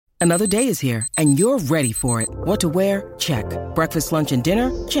Another day is here, and you're ready for it. What to wear? Check. Breakfast, lunch, and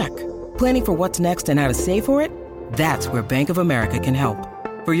dinner? Check. Planning for what's next and how to save for it? That's where Bank of America can help.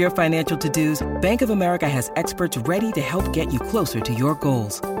 For your financial to-dos, Bank of America has experts ready to help get you closer to your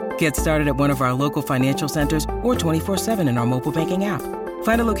goals. Get started at one of our local financial centers or 24/7 in our mobile banking app.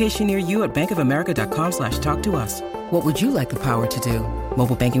 Find a location near you at bankofamerica.com/talktous. What would you like the power to do?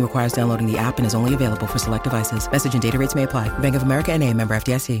 Mobile banking requires downloading the app and is only available for select devices. Message and data rates may apply. Bank of America N.A., member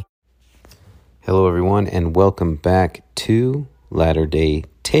FDIC. Hello, everyone, and welcome back to Latter-day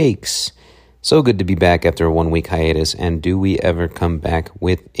Takes. So good to be back after a 1-week hiatus, and do we ever come back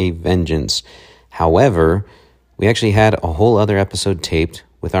with a vengeance? However, we actually had a whole other episode taped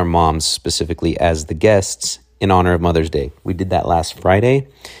with our moms, specifically as the guests, in honor of Mother's Day. We did that last Friday,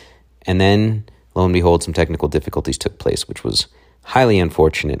 and then, lo and behold, some technical difficulties took place, which was highly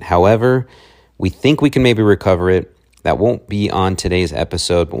unfortunate. However, we think we can maybe recover it. That won't be on today's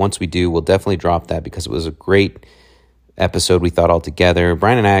episode, but once we do, we'll definitely drop that because it was a great episode we thought all together.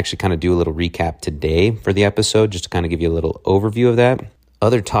 Brian and I actually kind of do a little recap today for the episode, just to kind of give you a little overview of that.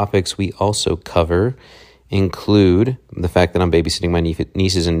 Other topics we also cover include the fact that I'm babysitting my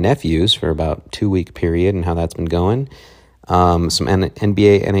nieces and nephews for about a 2-week period and how that's been going. Some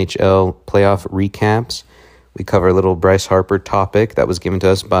NBA, NHL playoff recaps. We cover a little Bryce Harper topic that was given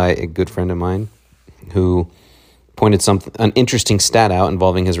to us by a good friend of mine who pointed an interesting stat out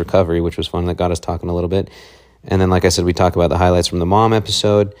involving his recovery, which was fun. That got us talking a little bit. And then, like I said, we talk about the highlights from the mom's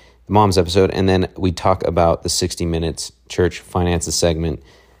episode, and then we talk about the 60 Minutes Church Finances segment,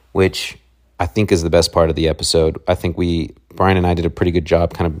 which I think is the best part of the episode. I think Brian and I did a pretty good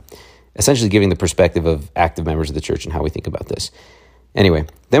job kind of essentially giving the perspective of active members of the church and how we think about this. Anyway,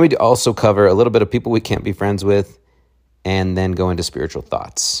 then we also cover a little bit of people we can't be friends with, and then go into spiritual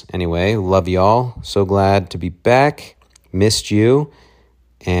thoughts. Anyway, love y'all. So glad to be back. Missed you.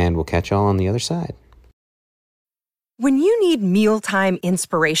 And we'll catch y'all on the other side. When you need mealtime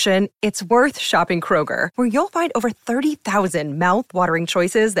inspiration, it's worth shopping Kroger, where you'll find over 30,000 mouth-watering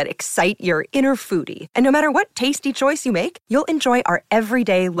choices that excite your inner foodie. And no matter what tasty choice you make, you'll enjoy our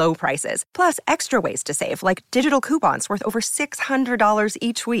everyday low prices, plus extra ways to save, like digital coupons worth over $600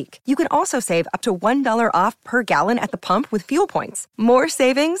 each week. You can also save up to $1 off per gallon at the pump with fuel points. More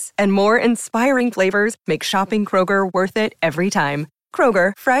savings and more inspiring flavors make shopping Kroger worth it every time.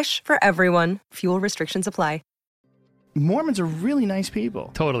 Kroger, fresh for everyone. Fuel restrictions apply. Mormons are really nice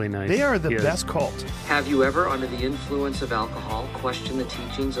people. Totally nice. They are the best cult. Have you ever, under the influence of alcohol, questioned the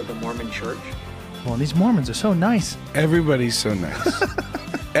teachings of the Mormon Church? Well, these Mormons are so nice. Everybody's so nice.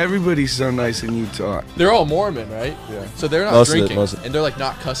 Everybody's so nice in Utah. They're all Mormon, right? Yeah. So they're not drinking, and they're like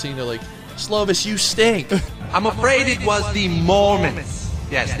not cussing. They're like, Slovis, you stink. I'm afraid it was the Mormons.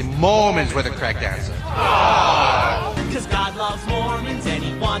 Yes, the Mormons were the correct answer. Because God loves Mormons and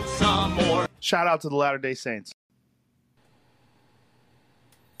he wants some more. Shout out to the Latter-day Saints.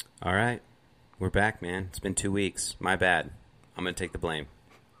 All right. We're back, man. It's been 2 weeks. My bad. I'm going to take the blame.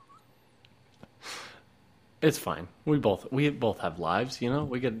 It's fine. We both have lives, you know.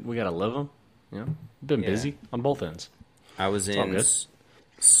 We got to live them, you know. Been busy on both ends. I was in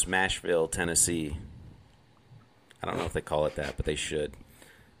Smashville, Tennessee. I don't know if they call it that, but they should.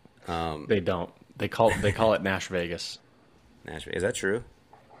 They don't. They call it Nash Vegas. Nash Vegas. Is that true?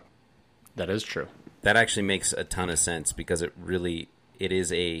 That is true. That actually makes a ton of sense because it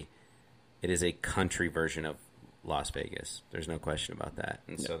is a country version of Las Vegas. There's no question about that.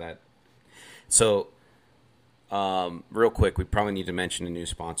 And so real quick, we probably need to mention a new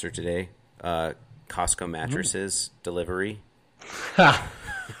sponsor today. Costco mattresses delivery. I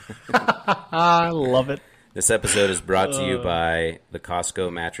love it. This episode is brought to you by the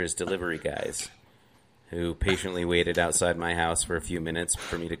Costco mattress delivery guys, who patiently waited outside my house for a few minutes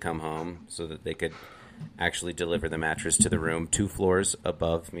for me to come home so that they could actually deliver the mattress to the room 2 floors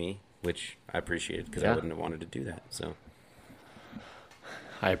above me, which I appreciated because I wouldn't have wanted to do that. So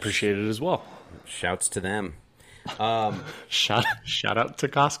I appreciate it as well. Shouts to them. Shout out to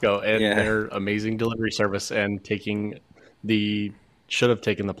Costco and their amazing delivery service and should have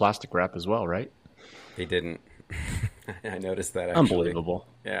taken the plastic wrap as well, right? They didn't. I noticed that. Actually. Unbelievable.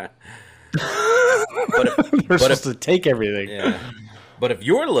 Yeah. They're supposed to take everything. Yeah. But if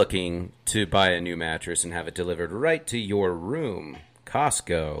you're looking to buy a new mattress and have it delivered right to your room,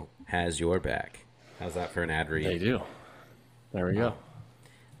 Costco has your back. How's that for an ad read? They do. There we go.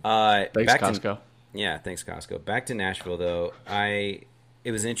 Thanks, Costco. Thanks, Costco. Back to Nashville, though.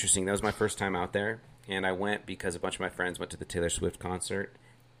 It was interesting. That was my first time out there, and I went because a bunch of my friends went to the Taylor Swift concert.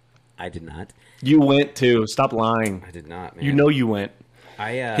 I did not. You went to. Stop lying. I did not, man. You know you went.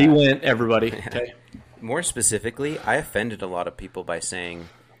 He went, everybody. Okay. More specifically, I offended a lot of people by saying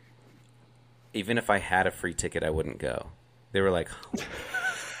even if I had a free ticket, I wouldn't go. They were like,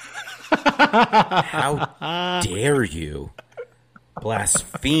 how dare you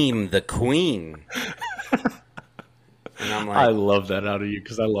blaspheme the queen? And I'm like, I love that out of you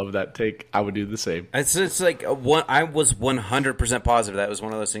because I love that take. I would do the same. It's like I was 100% positive that was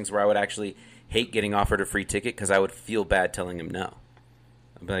one of those things where I would actually hate getting offered a free ticket because I would feel bad telling him no.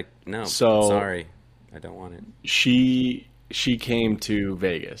 I'd be like, no, sorry, I don't want it. She came to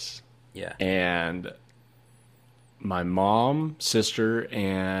Vegas. Yeah. And my mom, sister,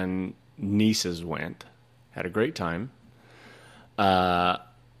 and nieces went. Had a great time. My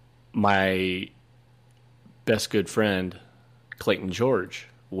best good friend, Clayton George,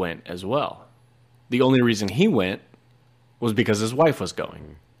 went as well. The only reason he went was because his wife was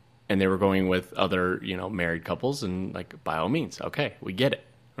going. And they were going with other, married couples, and like, by all means, okay, we get it,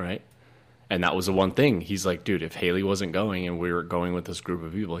 right? And that was the one thing. He's like, dude, if Haley wasn't going and we were going with this group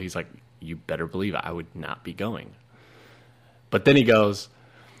of people, he's like, you better believe I would not be going. But then he goes,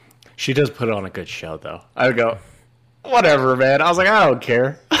 she does put on a good show, though. I would go, whatever, man. I was like, I don't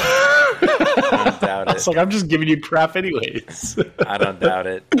care. I don't doubt it. It's like, I'm just giving you crap anyways. I don't doubt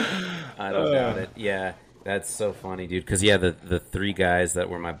it. I don't doubt it. Yeah, that's so funny, dude. Because, yeah, the three guys that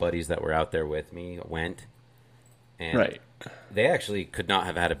were my buddies that were out there with me went. And right. They actually could not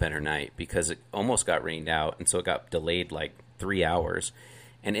have had a better night because it almost got rained out. And so it got delayed like 3 hours.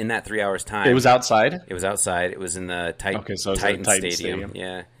 And in that 3 hours time... It was outside? It was outside. It was in the Titan Stadium.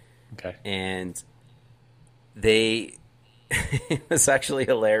 Yeah. Okay. And they... it was actually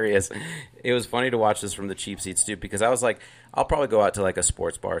hilarious. It was funny to watch this from the cheap seats, too, because I was like, I'll probably go out to like a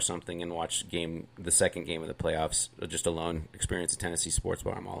sports bar or something and watch the second game of the playoffs, just alone, experience a Tennessee sports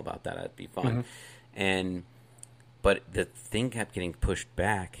bar. I'm all about that. That'd be fun. Mm-hmm. But the thing kept getting pushed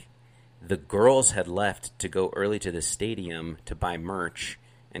back. The girls had left to go early to the stadium to buy merch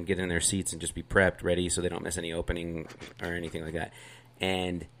and get in their seats and just be prepped, ready, so they don't miss any opening or anything like that.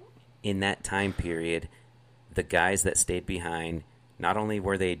 And in that time period, the guys that stayed behind, not only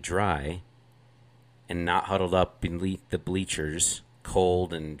were they dry and not huddled up beneath the bleachers,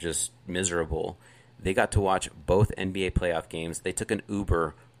 cold and just miserable, they got to watch both NBA playoff games. They took an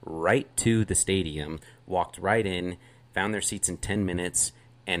Uber right to the stadium, walked right in, found their seats in 10 minutes,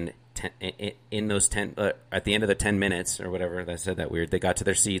 and in those 10 at the end of the 10 minutes or whatever, I said that weird, they got to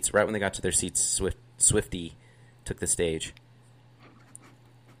their seats. Right when they got to their seats, Swiftie took the stage.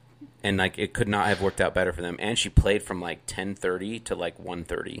 And like it could not have worked out better for them. And she played from like 10:30 to like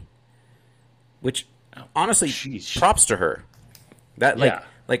 1:30, which honestly, props to her. That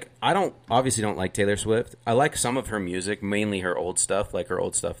like I obviously don't like Taylor Swift. I like some of her music, mainly her old stuff, like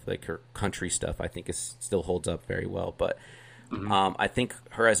her country stuff. I think still holds up very well. But I think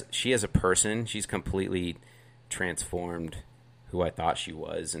she as a person, she's completely transformed who I thought she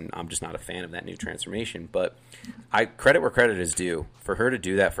was, and I'm just not a fan of that new transformation. But I credit where credit is due. For her to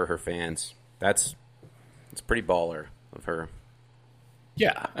do that for her fans, it's pretty baller of her.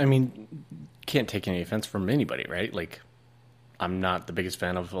 Yeah, I mean, can't take any offense from anybody, right? Like, I'm not the biggest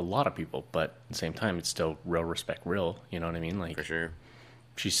fan of a lot of people, but at the same time, it's still real respect, real. You know what I mean? Like, for sure.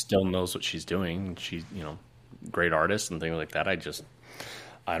 She still knows what she's doing. She's, great artist and things like that.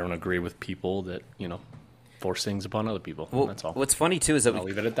 I don't agree with people that, force things upon other people. Well, that's all. What's funny too is that I'll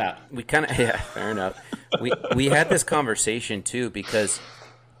leave it at that. We kind of fair enough. We had this conversation too because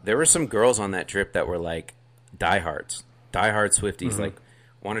there were some girls on that trip that were like diehard Swifties, like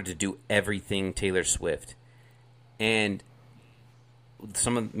wanted to do everything Taylor Swift, and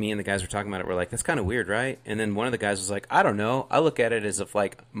some of me and the guys were talking about it. We're like, that's kind of weird, right? And then one of the guys was like, I don't know. I look at it as if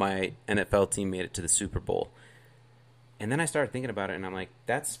like my NFL team made it to the Super Bowl, and then I started thinking about it, and I'm like,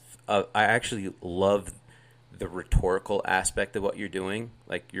 I actually love the rhetorical aspect of what you're doing.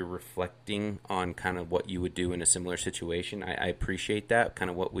 Like you're reflecting on kind of what you would do in a similar situation. I appreciate that, kind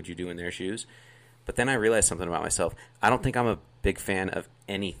of what would you do in their shoes. But then I realized something about myself. I don't think I'm a big fan of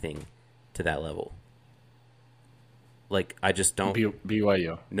anything to that level. Like I just don't.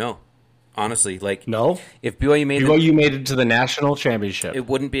 BYU. No. Honestly, like no. If BYU made it to the national championship, it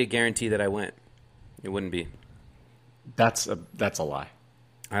wouldn't be a guarantee that I went. It wouldn't be. That's a lie.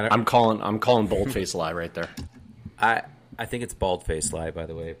 I'm calling bold-faced lie right there. I think it's bald-faced lie, by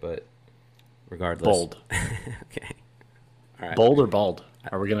the way, but regardless. Bold. Okay. All right. Bold or bald?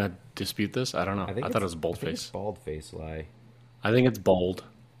 Are we going to dispute this? I don't know. I thought it was bold-face. Bald-faced lie. I think it's bold.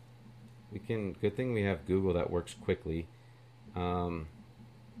 Good thing we have Google that works quickly. And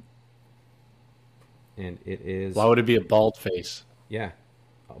it is... Why would it be a bald face? Yeah.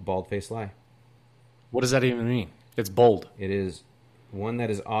 A bald-faced lie. What does that even mean? It's bold. It is one that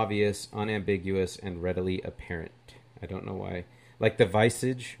is obvious, unambiguous, and readily apparent. I don't know why. Like the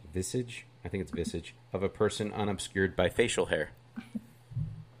visage I think it's visage, of a person unobscured by facial hair.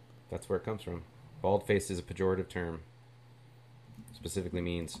 That's where it comes from. Bald-faced is a pejorative term. Specifically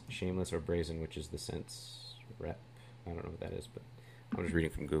means shameless or brazen, which is the sense rep. I don't know what that is, but I'm just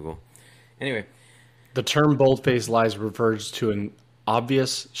reading from Google. Anyway. The term bold-faced lies refers to an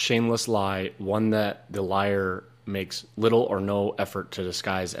obvious, shameless lie, one that the liar makes little or no effort to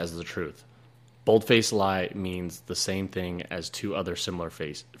disguise as the truth. Bold-faced lie means the same thing as two other similar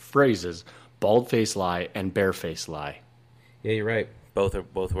phrases, bald-faced lie and bare-faced lie. Yeah, you're right. Both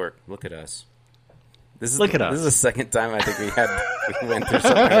work. Look at us. This is Look at us. This is the second time I think we went through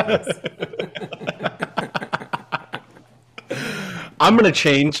something like this. I'm going to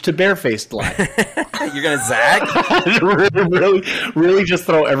change to barefaced lie. You're going to zag? really just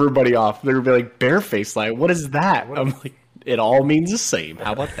throw everybody off. They're going to be like, barefaced lie? What is that? I'm like, it all means the same.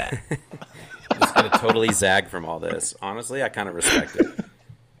 How about that? I'm just going to totally zag from all this. Honestly, I kind of respect it.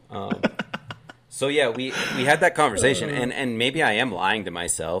 So yeah, we had that conversation, and maybe I am lying to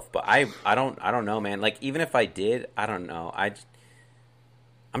myself, but I don't know, man. Like, even if I did, I don't know.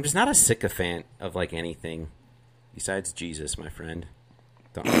 I'm just not a sycophant of like anything besides Jesus, my friend.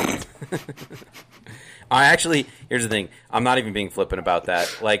 Don't. Here's the thing. I'm not even being flippant about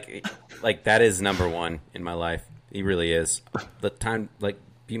that. Like that is number one in my life. He really is. The time, like,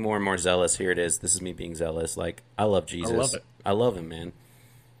 be more and more zealous. Here it is. This is me being zealous. Like, I love Jesus. I love it. I love him, man.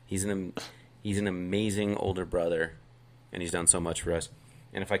 He's an amazing older brother, and he's done so much for us.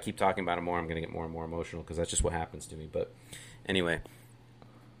 And if I keep talking about him more, I'm going to get more and more emotional because that's just what happens to me. But anyway,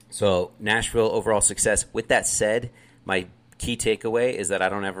 so Nashville, overall success. With that said, my key takeaway is that I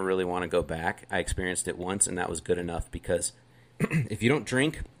don't ever really want to go back. I experienced it once, and that was good enough because if you don't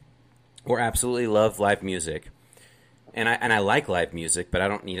drink or absolutely love live music, and I like live music, but I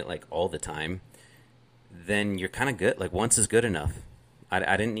don't need it like all the time, then you're kind of good. Like, once is good enough.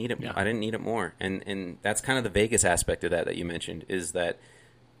 I didn't need it. Yeah. I didn't need it more, and that's kind of the Vegas aspect of that you mentioned. Is that,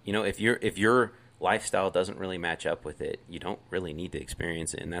 you know, if your lifestyle doesn't really match up with it, you don't really need to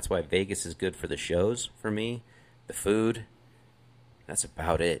experience it, and that's why Vegas is good for the shows. For me, the food, that's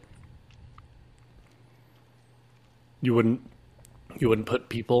about it. You wouldn't put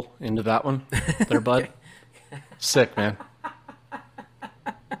people into that one, there, bud. Sick, man.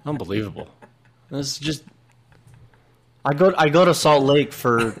 Unbelievable. This is just. I go to Salt Lake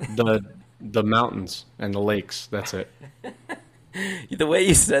for the mountains and the lakes. That's it. The way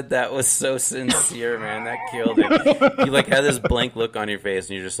you said that was so sincere, man. That killed it. You like had this blank look on your face,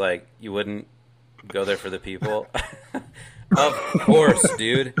 and you're just like, you wouldn't go there for the people. Of course,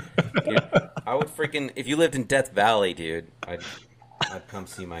 dude. I would freaking, if you lived in Death Valley, dude, I'd come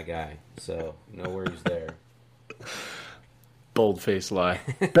see my guy. So no worries there. Bold face lie.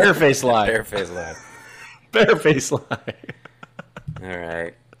 Bare-faced lie. Bare-faced lie. Bare-faced lie. All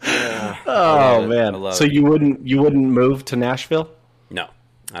right. Oh man. So you wouldn't move to Nashville? No,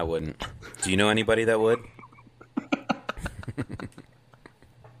 I wouldn't. Do you know anybody that would?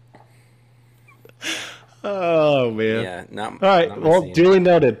 Oh man. Yeah. Not. All right. Not well, duly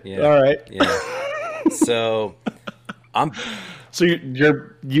noted. Yeah. All right. Yeah. So So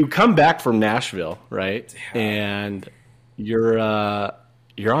you come back from Nashville, right? And you're on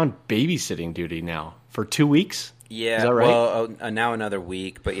babysitting duty now. For 2 weeks? Yeah. Is that right? Well, now another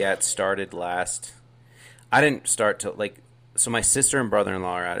week. But yeah, it started last. I didn't start till so my sister and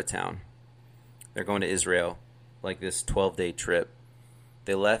brother-in-law are out of town. They're going to Israel, like this 12-day trip.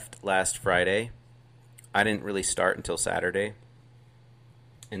 They left last Friday. I didn't really start until Saturday.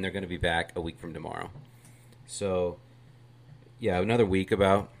 And they're going to be back a week from tomorrow. So, yeah, another week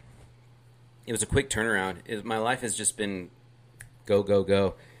about. It was a quick turnaround. My life has just been go, go,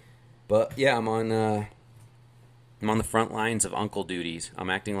 go. But yeah, I'm on the front lines of uncle duties. I'm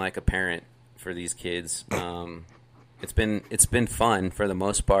acting like a parent for these kids. It's been fun for the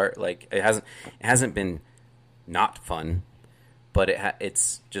most part. Like it hasn't been not fun, but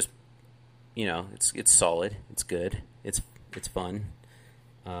it's just, you know, it's solid. It's good. It's fun.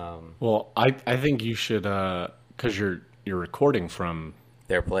 Well, I think you should because you're recording from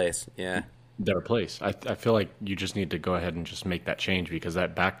their place. Yeah. Their place. I feel like you just need to go ahead and just make that change because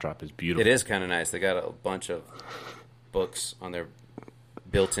that backdrop is beautiful. It is kind of nice. They got a bunch of books on their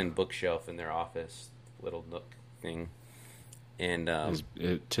built-in bookshelf in their office, little nook thing, and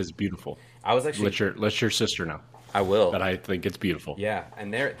it is beautiful. I was actually let your sister know. I will, but I think it's beautiful. Yeah,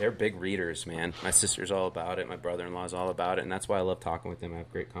 and they're big readers, man. My sister's all about it. My brother-in-law's all about it, and that's why I love talking with them. I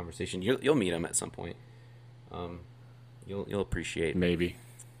have great conversation. You'll meet them at some point. You'll appreciate maybe.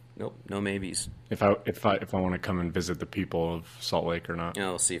 Nope, no maybes. If I want to come and visit the people of Salt Lake or not.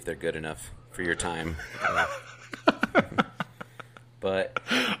 We'll see if they're good enough for your time. But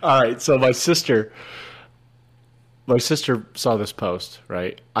all right, so my sister saw this post,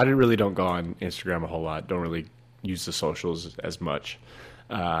 right? I don't go on Instagram a whole lot. Don't really use the socials as much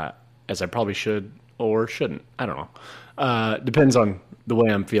as I probably should or shouldn't. I don't know. Depends on the way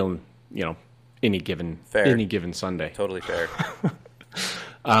I'm feeling, any given Sunday. Totally fair.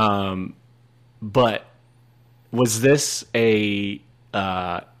 But was this a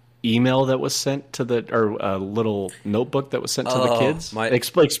email that was sent to or a little notebook that was sent to the kids?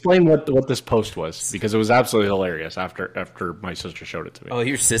 Explain what this post was, because it was absolutely hilarious after my sister showed it to me. Oh,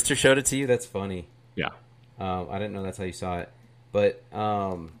 your sister showed it to you? That's funny. Yeah. I didn't know that's how you saw it. But,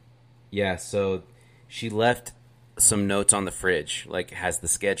 yeah, so she left some notes on the fridge, like has the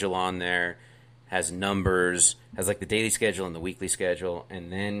schedule on there, has numbers, has like the daily schedule and the weekly schedule,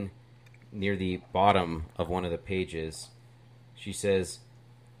 and then near the bottom of one of the pages, she says,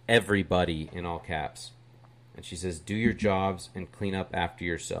 everybody, in all caps. And she says, do your jobs and clean up after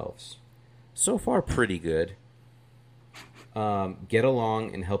yourselves. So far, pretty good. Get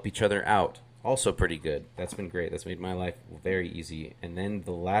along and help each other out. Also pretty good. That's been great. That's made my life very easy. And then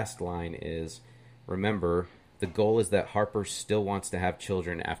the last line is, remember, the goal is that Harper still wants to have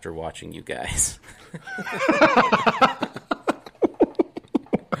children after watching you guys.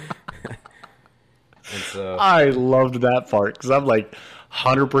 And so, I loved that part because I'm like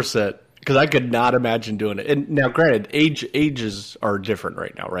 100%, because I could not imagine doing it. And now, granted, ages are different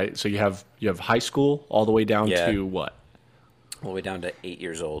right now, right? So you have high school all the way down to what? All the way down to 8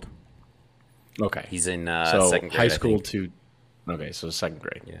 years old. Okay, he's in so second grade. High school to so second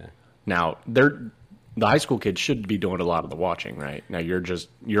grade. Yeah. Now the high school kids should be doing a lot of the watching, right? Now you're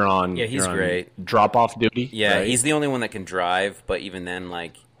on. Yeah, he's great. Drop off duty. Yeah, right? He's the only one that can drive, but even then,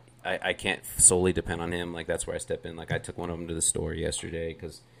 like, I can't solely depend on him. Like, that's where I step in. Like, I took one of them to the store yesterday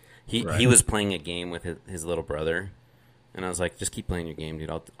because he was playing a game with his little brother, and I was like, just keep playing your game,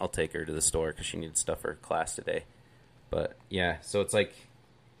 dude. I'll take her to the store because she needed stuff for class today. But yeah, so it's like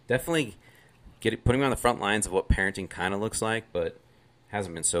definitely putting me on the front lines of what parenting kind of looks like, but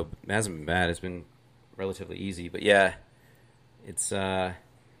hasn't been bad. It's been relatively easy. But yeah, it's what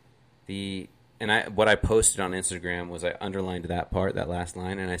I posted on Instagram was I underlined that last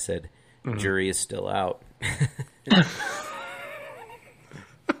line, and I said, jury is still out. Yeah.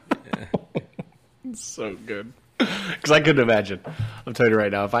 So good. Because I couldn't imagine. I'm telling you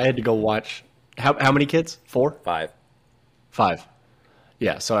right now, if I had to go watch, how many kids? 4? 5.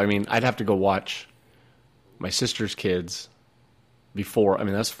 Yeah, so I mean, I'd have to go watch my sister's kids before. I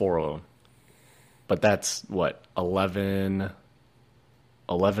mean, that's 4 of them. But that's, what, 11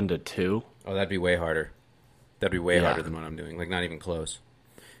 to 2? Oh, that'd be way harder. That'd be way harder than what I'm doing. Like, not even close.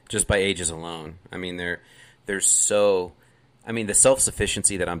 Just by ages alone. I mean, they're so... I mean, the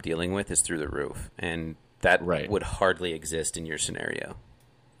self-sufficiency that I'm dealing with is through the roof. And that would hardly exist in your scenario.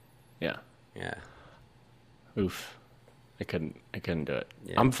 Yeah. Yeah. Oof. I couldn't do it.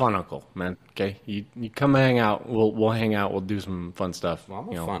 Yeah. I'm a fun uncle, man. Okay, you come hang out. We'll hang out. We'll do some fun stuff. Well,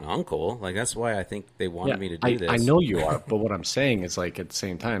 I'm a fun uncle. Like, that's why I think they wanted me to do this. I know you are, but what I'm saying is, like, at the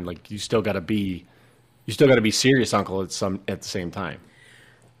same time, like, you still got to be serious uncle at the same time.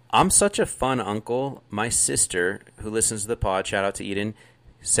 I'm such a fun uncle. My sister, who listens to the pod, shout out to Eden,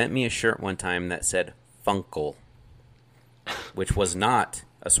 sent me a shirt one time that said "Funkle," which was not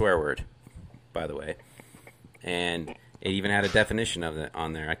a swear word, by the way, and it even had a definition of it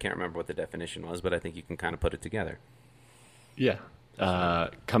on there. I can't remember what the definition was, but I think you can kind of put it together. Yeah.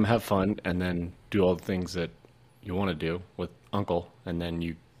 Come have fun and then do all the things that you want to do with Uncle, and then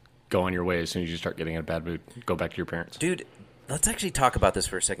you go on your way as soon as you start getting in a bad mood. Go back to your parents. Dude, let's actually talk about this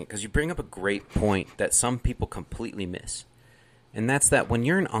for a second, because you bring up a great point that some people completely miss. And that's that when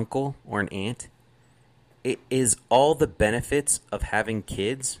you're an uncle or an aunt, it is all the benefits of having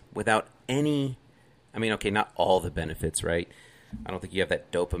kids without any... I mean, okay, not all the benefits, right? I don't think you have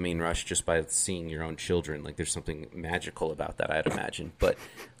that dopamine rush just by seeing your own children. Like, there's something magical about that, I'd imagine. But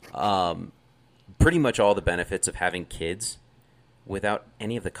pretty much all the benefits of having kids without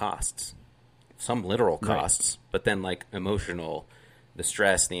any of the costs. Some literal costs, but then, like, emotional, the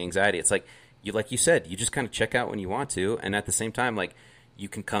stress, the anxiety. It's like you said, you just kind of check out when you want to, and at the same time, like, you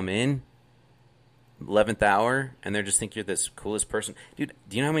can come in 11th hour, and they just think you're this coolest person. Dude,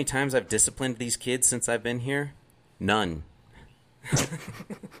 do you know how many times I've disciplined these kids since I've been here? None.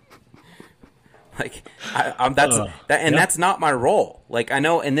 Like, that's not my role. Like, I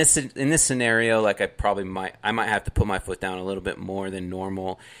know in this scenario, like, I might have to put my foot down a little bit more than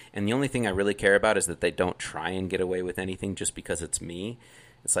normal. And the only thing I really care about is that they don't try and get away with anything just because it's me.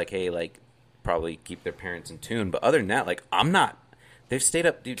 It's like, hey, like, probably keep their parents in tune. But other than that, like, I'm not. They've stayed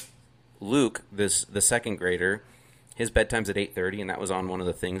up, dude. Luke, the second grader, his bedtime's at 8:30, and that was on one of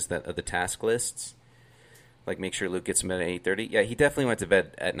the things that of the task lists. Like, make sure Luke gets to bed at 8:30. Yeah, he definitely went to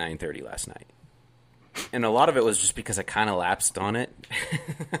bed at 9:30 last night. And a lot of it was just because I kind of lapsed on it.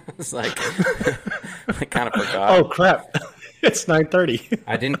 It's like, I kind of forgot. Oh, crap. It's 9:30.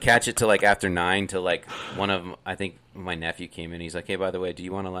 I didn't catch it till, like, after 9 till, like, one of, I think my nephew came in. He's like, hey, by the way, do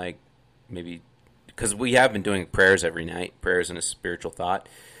you want to, like, maybe, because we have been doing prayers every night, prayers and a spiritual thought,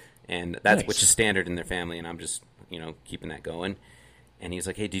 and that's, which is standard in their family, and I'm just, keeping that going. And he's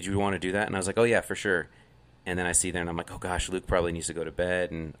like, hey, did you want to do that? And I was like, oh, yeah, for sure. And then I see there, and I'm like, oh, gosh, Luke probably needs to go to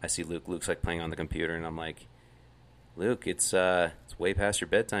bed. And I see Luke's, like, playing on the computer, and I'm like, Luke, it's way past your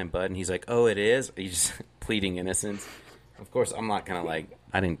bedtime, bud. And he's like, oh, it is? He's just pleading innocence. Of course, I'm not going to, like,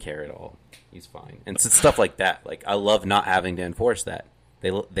 I didn't care at all. He's fine. And it's stuff like that. Like, I love not having to enforce that.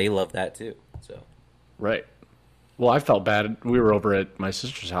 They love that, too. So, right. Well, I felt bad. We were over at my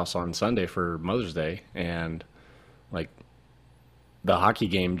sister's house on Sunday for Mother's Day, and, like, the hockey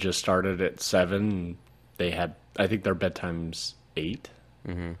game just started at 7, and they had, I think their bedtime's 8.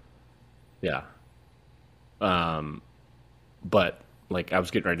 Mm-hmm. Yeah. But, like, I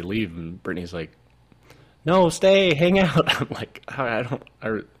was getting ready to leave, and Brittany's like, no, stay, hang out. I'm like,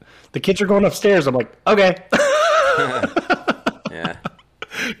 the kids are going upstairs. I'm like, okay. Yeah.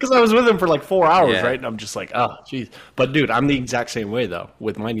 Because I was with them for like 4 hours, right? And I'm just like, oh, jeez. But, dude, I'm the exact same way, though,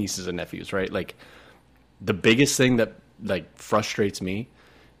 with my nieces and nephews, right? Like, the biggest thing that, like, frustrates me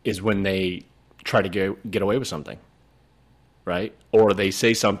is when they try to get away with something, right? Or they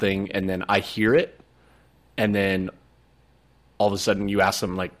say something, and then I hear it, and then all of a sudden you ask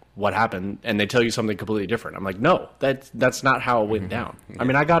them, like, what happened? And they tell you something completely different. I'm like, no, that's not how it went down. Yeah. I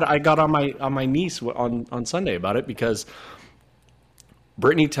mean, I got on my niece on Sunday about it because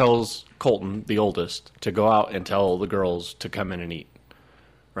Brittany tells Colton, the oldest, to go out and tell the girls to come in and eat,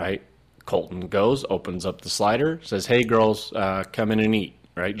 right? Colton goes, opens up the slider, says, hey, girls, come in and eat,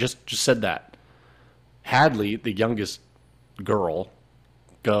 right? Just said that. Hadley, the youngest girl,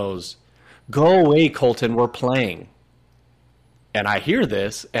 goes, go away, Colton, we're playing. And I hear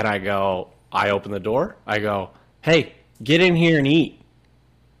this, and I open the door, I go, hey, get in here and eat.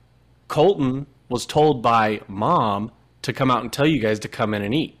 Colton was told by Mom to come out and tell you guys to come in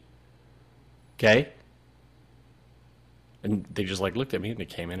and eat. Okay? And they just, like, looked at me, and they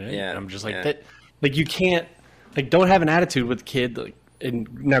came in and ate. And I'm just like, that, like, you can't, like, don't have an attitude with the kid. Like,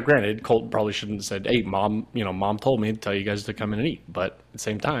 and now, granted, Colton probably shouldn't have said, hey, Mom told me to tell you guys to come in and eat. But at the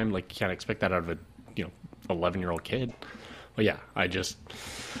same time, like, you can't expect that out of a, 11-year-old kid. But yeah,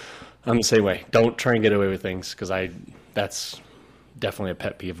 I'm the same way. Don't try and get away with things because that's definitely a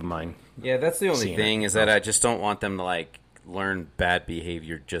pet peeve of mine. Yeah, that's the only thing is that I just don't want them to, like, learn bad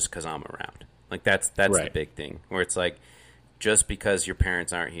behavior just because I'm around. Like, that's right. The big thing where it's like, just because your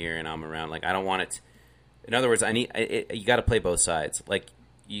parents aren't here and I'm around, like, I don't want it. In other words, you got to play both sides. Like,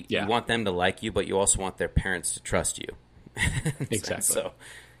 you want them to like you, but you also want their parents to trust you. Exactly. So,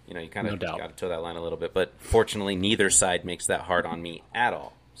 you kind of got to toe that line a little bit. But fortunately, neither side makes that hard on me at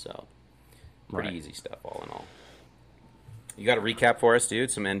all. So, pretty easy stuff, all in all. You got a recap for us,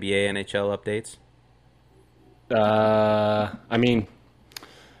 dude? Some NBA, NHL updates? I mean,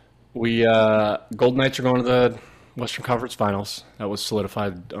 Golden Knights are going to the Western Conference Finals. That was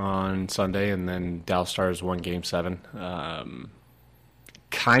solidified on Sunday, and then Dallas Stars won Game 7.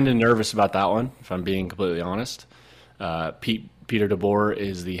 Kind of nervous about that one, if I'm being completely honest. Peter DeBoer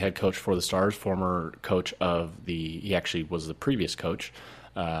is the head coach for the Stars, former coach he actually was the previous coach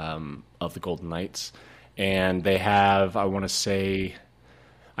of the Golden Knights. And they have, I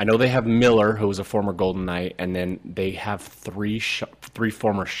know they have Miller, who was a former Golden Knight, and then they have three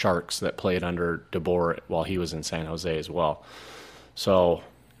former Sharks that played under DeBoer while he was in San Jose as well. So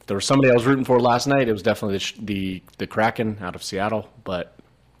if there was somebody I was rooting for last night, it was definitely the Kraken out of Seattle, but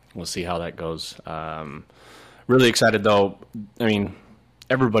we'll see how that goes. Really excited, though. I mean,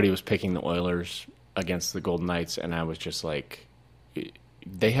 everybody was picking the Oilers against the Golden Knights, and I was just like,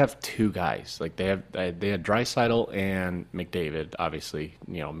 they have two guys. Like, they had Draisaitl and McDavid, obviously.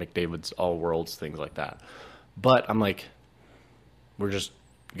 McDavid's all worlds, things like that. But I'm like, we're just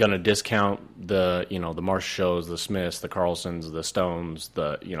going to discount the Marchessaults, the Smiths, the Carlsons, the Stones,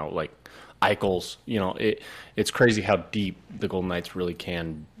 the, like, Eichels. It's crazy how deep the Golden Knights really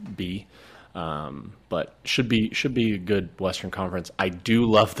can be. But should be a good Western Conference. I do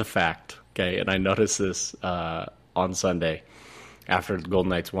love the fact, okay, and I noticed this on Sunday after the Golden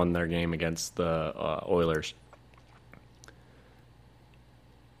Knights won their game against the Oilers.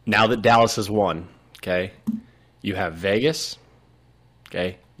 Now that Dallas has won, okay, you have Vegas,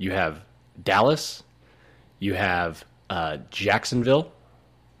 okay, you have Dallas, you have Jacksonville,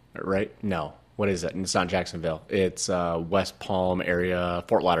 right? No, what is it? And it's not Jacksonville. It's West Palm area,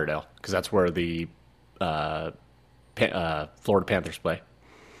 Fort Lauderdale, because that's where the Florida Panthers play.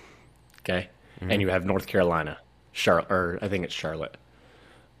 Okay, and you have North Carolina, Charlotte, or I think it's Charlotte.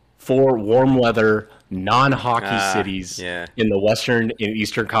 4 warm weather, non-hockey cities in the Western and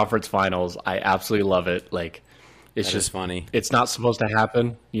Eastern Conference Finals. I absolutely love it. Like, it's that just is funny. It's not supposed to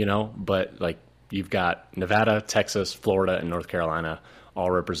happen, but like you've got Nevada, Texas, Florida, and North Carolina all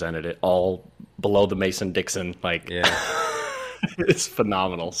represented it, all below the Mason-Dixon. Like, it's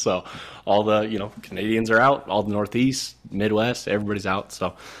phenomenal. So all the Canadians are out, all the Northeast, Midwest, everybody's out.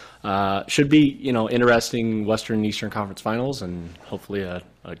 So should be interesting Western and Eastern Conference Finals, and hopefully a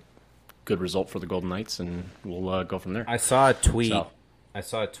good result for the Golden Knights, and we'll go from there. I saw a tweet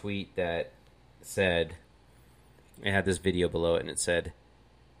that said, it had this video below it, and it said,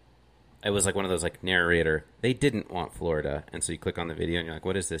 it was like one of those like narrator, they didn't want Florida, and so you click on the video and you're like,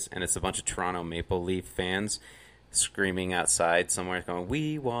 what is this? And it's a bunch of Toronto Maple Leaf fans screaming outside somewhere going,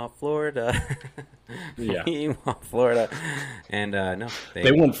 we want Florida. We want Florida. And no,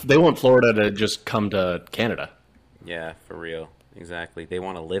 they want Florida to just come to Canada. Yeah, for real. Exactly. They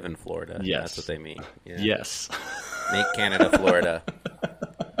want to live in Florida. Yes. That's what they mean. Yeah. Yes. Make Canada Florida.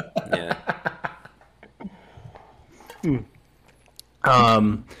 Yeah.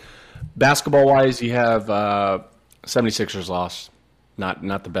 Basketball wise, you have 76ers lost.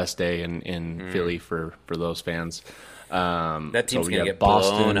 Not the best day in Philly for those fans. That team's going to get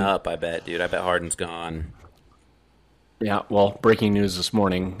blown up, I bet, dude. I bet Harden's gone. Yeah, well, breaking news this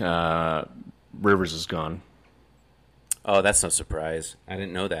morning, Rivers is gone. Oh, that's no surprise. I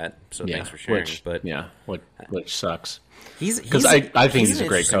didn't know that, so thanks for sharing. Which sucks. Because I think he's a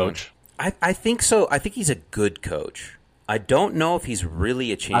great coach. I think so. I think he's a good coach. I don't know if he's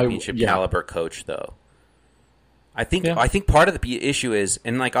really a championship caliber coach, though. I think part of the issue is,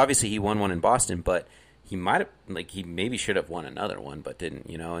 and like obviously he won one in Boston, but he might have he maybe should have won another one, but didn't,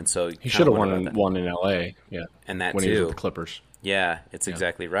 and so he should have won one in LA, and that when too. He was with the Clippers. Yeah, it's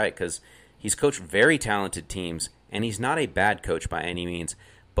exactly right, because he's coached very talented teams, and he's not a bad coach by any means.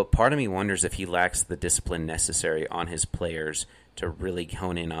 But part of me wonders if he lacks the discipline necessary on his players to really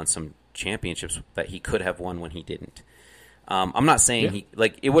hone in on some championships that he could have won when he didn't. I'm not saying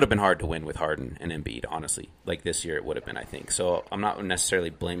it would have been hard to win with Harden and Embiid, honestly. Like this year, it would have been, I think. So I'm not necessarily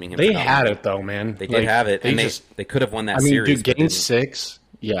blaming him. They had it though, man. They did have it, and they could have won that series. Dude, Game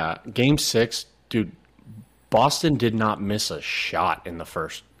 6, dude. Boston did not miss a shot in the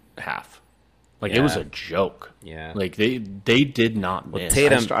first half. It was a joke. Yeah, like they did not miss.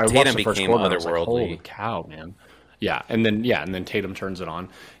 Tatum became otherworldly. Holy cow, man! Yeah, and then Tatum turns it on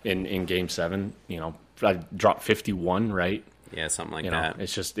in Game 7. I dropped 51, right? Yeah, something like that.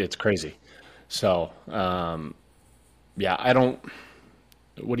 It's crazy. So, I don't.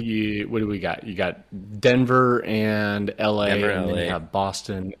 What do we got? You got Denver and LA, and then you have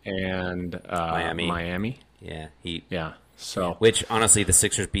Boston and Miami. Yeah, Heat. Yeah. So, which honestly, the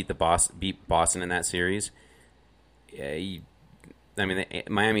Sixers beat Boston in that series. Yeah,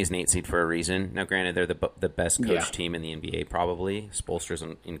 Miami's an 8 seed for a reason. Now, granted, they're the best coach team in the NBA, probably. Spoelstra's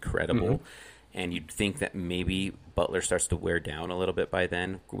incredible. And you'd think that maybe Butler starts to wear down a little bit by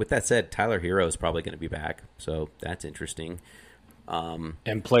then. With that said, Tyler Hero is probably going to be back, so that's interesting.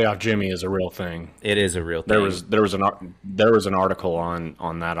 And playoff Jimmy is a real thing. It is a real thing. There was an article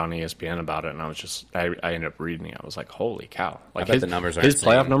on that on ESPN about it, and I ended up reading it. I was like, holy cow! Like the numbers are his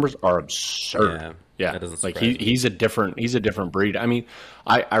playoff numbers are absurd. Yeah. That doesn't like he's a different breed. I mean,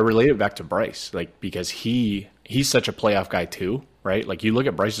 I relate it back to Bryce, because he's such a playoff guy too, right? Like you look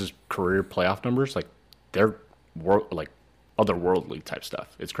at Bryce's career playoff numbers, like they're otherworldly type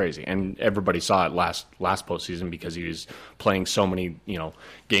stuff. It's crazy, and everybody saw it last postseason because he was playing so many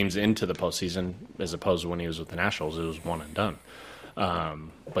games into the postseason as opposed to when he was with the Nationals. It was one and done.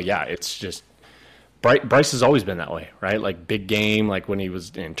 But yeah, it's just Bryce has always been that way, right? Like big game, like when he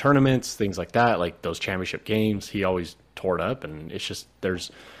was in tournaments, things like that, like those championship games, he always tore it up, and it's just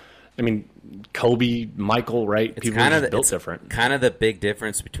Kobe, Michael, right? People are built different. Kind of the big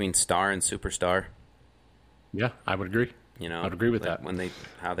difference between star and superstar. Yeah, I would agree. I'd agree with that.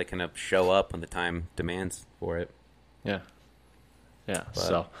 How they kind of show up when the time demands for it. Yeah.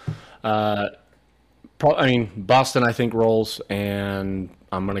 So, Boston, I think rolls, and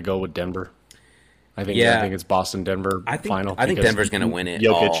I'm going to go with Denver. I think it's Boston-Denver final. I think Denver's going to win it.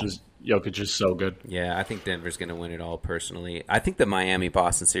 Jokic is so good. Yeah, I think Denver's going to win it all. Personally, I think the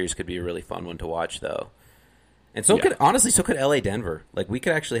Miami-Boston series could be a really fun one to watch, though. And so could LA-Denver. Like we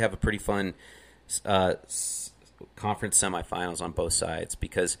could actually have a pretty fun conference semifinals on both sides,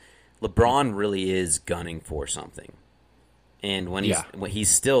 because LeBron really is gunning for something, and when he's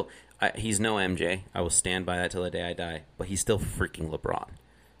still, he's no MJ. I will stand by that till the day I die. But he's still freaking LeBron.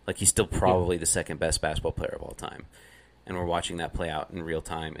 Like, he's still probably the second best basketball player of all time. And we're watching that play out in real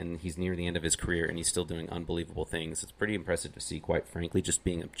time. And he's near the end of his career, and he's still doing unbelievable things. It's pretty impressive to see, quite frankly, just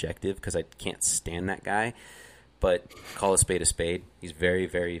being objective, because I can't stand that guy. But call a spade a spade. He's very,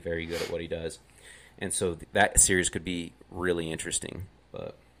 very, very good at what he does. And so that series could be really interesting.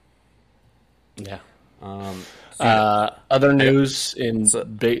 But yeah. Other news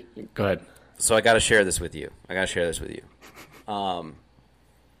go ahead. So I got to share this with you. A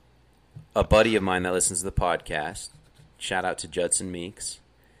buddy of mine that listens to the podcast, shout out to Judson Meeks,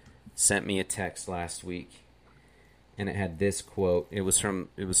 sent me a text last week, and it had this quote. It was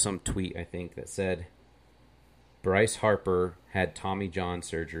some tweet, I think, that said, Bryce Harper had Tommy John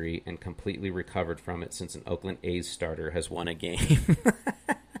surgery and completely recovered from it since an Oakland A's starter has won a game.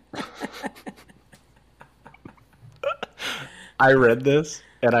 I read this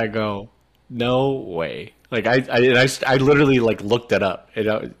and I go, no way. Like I literally like looked it up.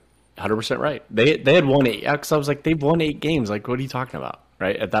 100% right. They had won 8. Because I was like, they've won 8 games. Like, what are you talking about?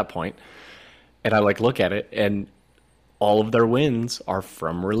 Right at that point. And I like look at it, and all of their wins are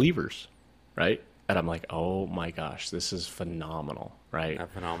from relievers, right? And I'm like, oh my gosh, this is phenomenal, right?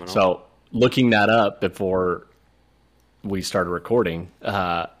 Phenomenal. So looking that up before we started recording,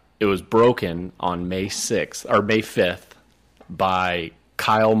 it was broken on May 6th or May 5th by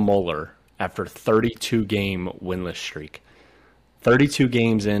Kyle Muller after 32-game winless streak. 32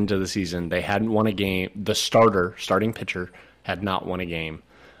 games into the season, they hadn't won a game. The starting pitcher, had not won a game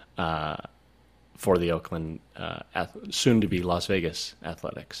for the Oakland, soon-to-be Las Vegas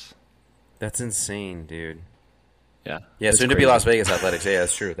Athletics. That's insane, dude. Yeah, soon to be Las Vegas Athletics. Yeah,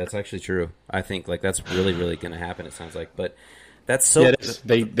 that's true. That's actually true. I think like that's really, really going to happen. It sounds like, but that's so. Yeah, it is.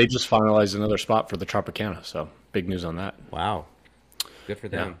 They just finalized another spot for the Tropicana, so big news on that. Wow, good for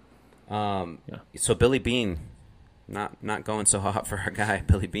them. So Billy Bean, not going so hot for our guy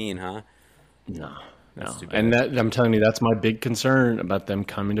Billy Bean, huh? No. And I'm telling you, that's my big concern about them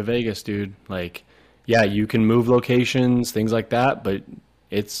coming to Vegas, dude. Like, yeah, you can move locations, things like that, but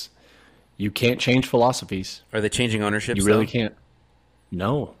you can't change philosophies. Are they changing ownership? You really can't.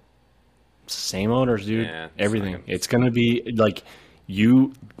 No. It's the same owners, dude. Yeah, everything. It's going to be like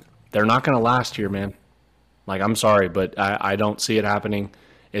they're not going to last here, man. Like, I'm sorry, but I don't see it happening.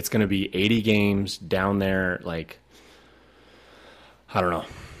 It's going to be 80 games down there. Like, I don't know.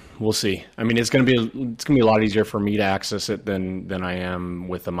 We'll see. I mean, it's going to be a lot easier for me to access it than I am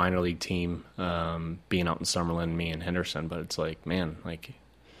with a minor league team, being out in Summerlin, me and Henderson. But it's like, man, like,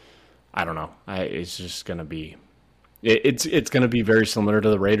 I don't know. It's just going to be, it's going to be very similar to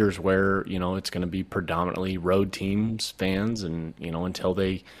the Raiders, where it's going to be predominantly road teams, fans, and until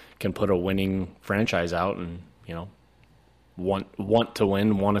they can put a winning franchise out and want to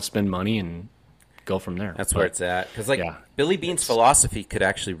win, want to spend money, and go from there. That's where it's at. Because Billy Bean's philosophy could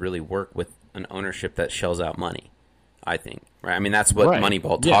actually really work with an ownership that shells out money, I think. Right? I mean, that's what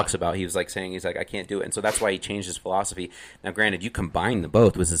Moneyball talks about. He was saying, I can't do it. And so that's why he changed his philosophy. Now, granted, you combine the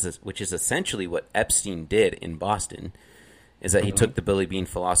both, which is essentially what Epstein did in Boston, is that he took the Billy Bean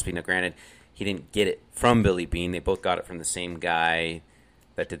philosophy. Now, granted, he didn't get it from Billy Bean. They both got it from the same guy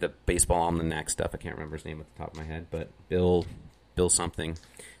that did the baseball almanac stuff. I can't remember his name at the top of my head, but Bill something.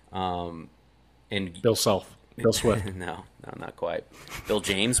 And Bill Self. Bill Swift. No, not quite. Bill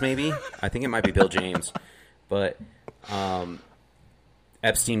James, maybe? I think it might be Bill James. But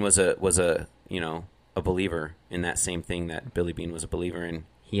Epstein was a believer in that same thing that Billy Bean was a believer in.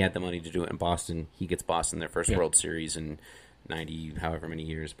 He had the money to do it in Boston. He gets Boston their first World Series in 90, however many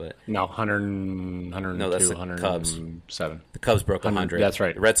years. But no, 100, 102, no, that's the 107. Cubs. The Cubs broke 100. That's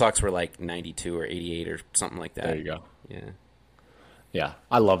right. The Red Sox were like 92 or 88 or something like that. There you go. Yeah. Yeah,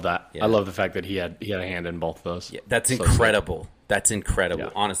 I love that. Yeah. I love the fact that he had a hand in both of those. Yeah, that's incredible. That's incredible.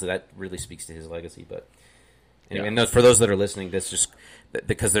 Yeah. Honestly, that really speaks to his legacy. But anyway, and for those that are listening, that's just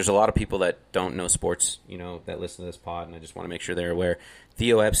because there's a lot of people that don't know sports, that listen to this pod, and I just want to make sure they're aware.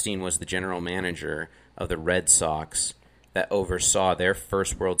 Theo Epstein was the general manager of the Red Sox that oversaw their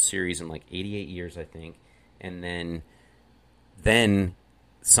first World Series in like 88 years, I think, and then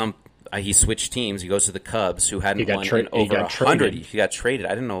some. He switched teams. He goes to the Cubs, who hadn't won in over 100. He got traded. I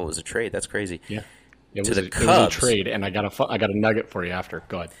didn't know it was a trade. That's crazy. Yeah, the Cubs. It was a trade, and I got a nugget for you after.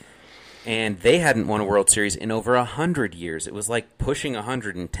 Go ahead. And they hadn't won a World Series in over 100 years. It was like pushing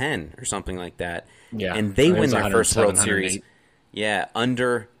 110 or something like that. Yeah, and they win their first World Series. Yeah,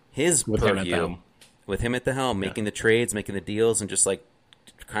 under his purview, with him at the helm, making the trades, making the deals, and just like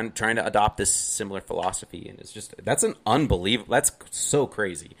kind of trying to adopt this similar philosophy. And it's just that's an unbelievable. That's so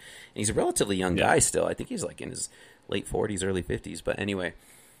crazy. And he's a relatively young guy still. I think he's like in his late 40s, early 50s. But anyway,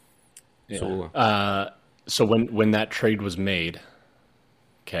 So when that trade was made,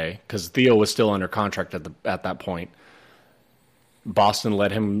 okay, because Theo was still under contract at that point, Boston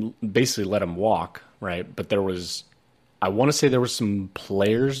let him walk, right? But I want to say there were some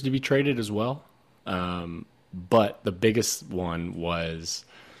players to be traded as well. But the biggest one was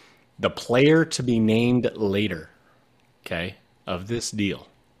the player to be named later, okay, of this deal.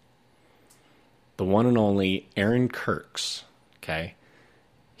 The one and only Aaron Kirks, okay?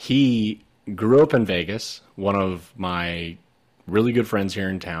 He grew up in Vegas, one of my really good friends here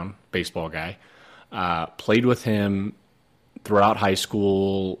in town, baseball guy. Played with him throughout high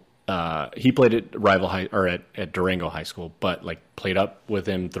school. He played at Durango High School, but like played up with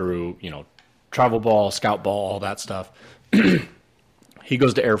him through, travel ball, scout ball, all that stuff. He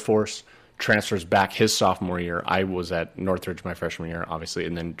goes to Air Force, transfers back his sophomore year. I was at Northridge my freshman year, obviously,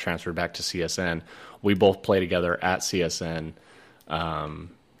 and then transferred back to CSN. We both play together at CSN.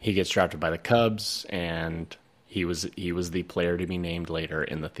 He gets drafted by the Cubs, and he was the player to be named later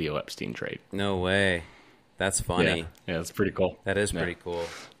in the Theo Epstein trade. No way. That's funny. Yeah, it's pretty cool. That is pretty cool.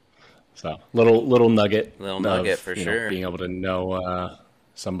 So little nugget. Little nugget for sure. Being able to know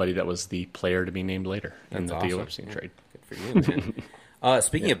somebody that was the player to be named later in the Theo Epstein trade. Good for you, man.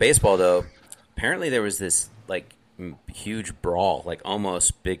 Speaking of baseball, though, apparently there was this like huge brawl, like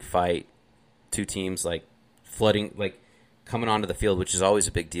almost big fight. Two teams like flooding, like coming onto the field, which is always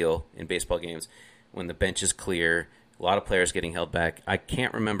a big deal in baseball games when the bench is clear. A lot of players getting held back. I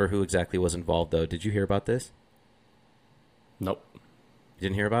can't remember who exactly was involved, though. Did you hear about this? Nope. You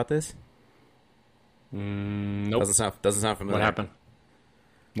didn't hear about this? Nope. Doesn't sound familiar. What happened?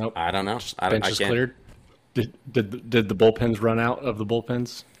 Nope. I don't know. Bench is cleared. Did the bullpens run out of the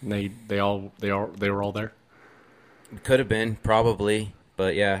bullpens? They were all there. Could have been, probably,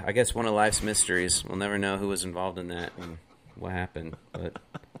 but yeah, I guess one of life's mysteries. We'll never know who was involved in that and what happened. But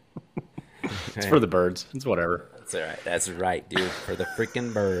it's for the birds. It's whatever. That's all right. That's right, dude. For the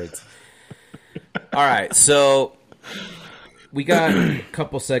freaking birds. All right, so we got a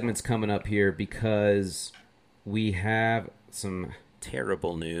couple segments coming up here because we have some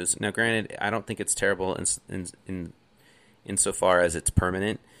terrible news. Now, granted, I don't think it's terrible insofar as it's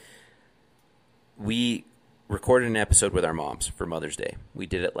permanent. We recorded an episode with our moms for Mother's Day. We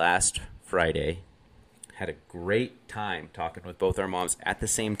did it last Friday. Had a great time talking with both our moms at the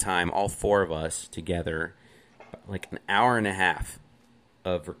same time, all four of us together, like an hour and a half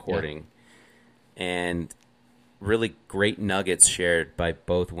of recording. Yeah. And really great nuggets shared by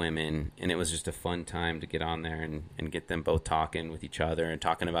both women, and it was just a fun time to get on there and get them both talking with each other and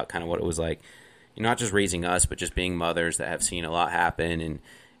talking about kind of what it was like, not just raising us, but just being mothers that have seen a lot happen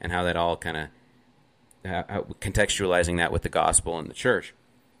and how that all kind of contextualizing that with the gospel and the church.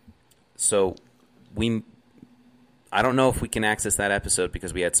 So I don't know if we can access that episode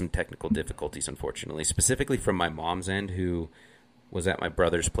because we had some technical difficulties, unfortunately, specifically from my mom's end, who was at my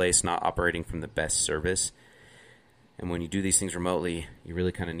brother's place, not operating from the best service. And when you do these things remotely, you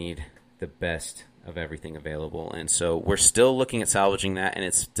really kind of need the best of everything available. And so we're still looking at salvaging that, and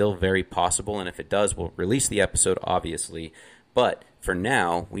it's still very possible. And if it does, we'll release the episode, obviously. But for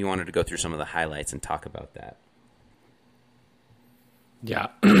now, we wanted to go through some of the highlights and talk about that. Yeah,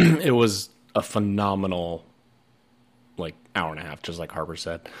 it was a phenomenal, hour and a half, just like Harper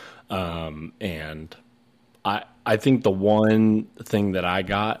said. And I think the one thing that I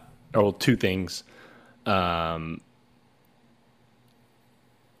got, or two things,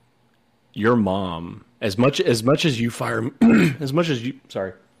 your mom, as much as you fire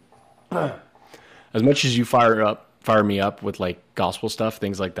me up with gospel stuff,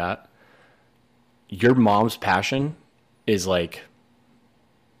 things like that, your mom's passion is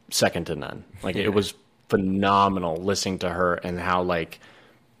second to none. It was phenomenal listening to her and how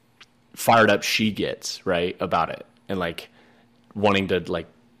fired up she gets right about it, and wanting to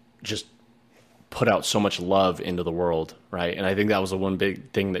just put out so much love into the world, right? And I think that was the one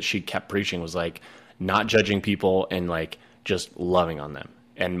big thing that she kept preaching was not judging people and just loving on them.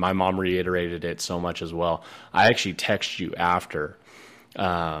 And my mom reiterated it so much as well. I actually texted you after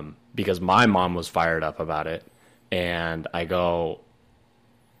because my mom was fired up about it, and I go,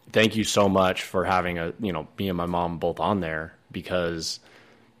 thank you so much for having me and my mom both on there, because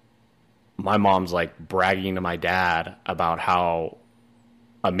my mom's bragging to my dad about how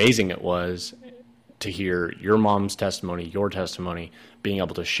amazing it was to hear your mom's testimony, your testimony, being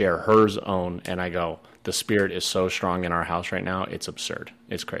able to share hers own. And I go, the spirit is so strong in our house right now. It's absurd.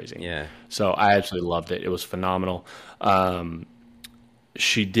 It's crazy. Yeah. So I absolutely loved it. It was phenomenal.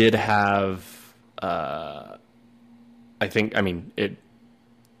 She did have, the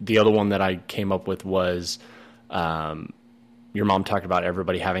other one that I came up with was, your mom talked about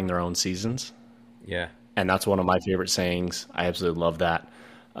everybody having their own seasons. Yeah. And that's one of my favorite sayings. I absolutely love that.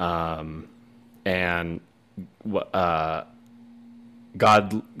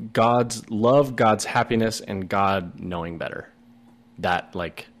 God's love, God's happiness, and God knowing better. That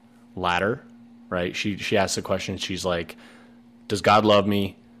like ladder, right? She asks the question. She's like, does God love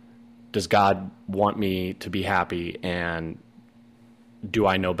me? Does God want me to be happy? And do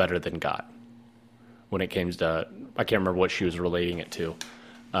I know better than God? When it came to, I can't remember what she was relating it to.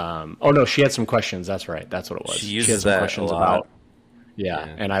 Oh no, she had some questions. That's right. That's what it was. She uses had some that questions a lot. about. Yeah,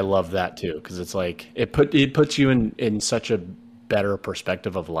 and I love that too, because it's like it puts you in such a better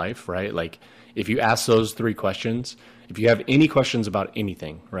perspective of life, right? Like if you ask those 3 questions, if you have any questions about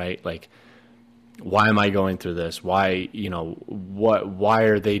anything, right? Like, why am I going through this? Why, why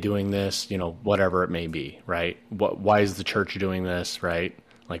are they doing this? Whatever it may be, right? Why is the church doing this, right?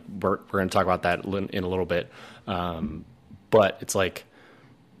 Like we're going to talk about that in a little bit. But it's like,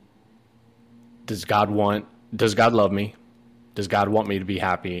 does God love me? Does God want me to be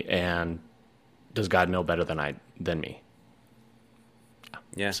happy? And does God know better than me?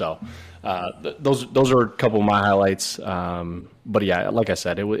 Yeah. So those are a couple of my highlights. But yeah, like I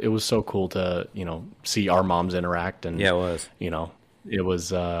said, it was so cool to see our moms interact, and yeah, it was.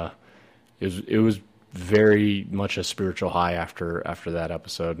 It was very much a spiritual high after that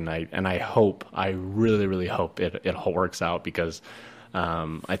episode, and I really really hope it all works out, because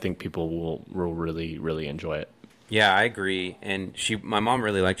I think people will really really enjoy it. Yeah, I agree. And my mom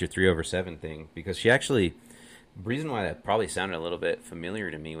really liked your 3/7 thing, because she actually. The reason why that probably sounded a little bit familiar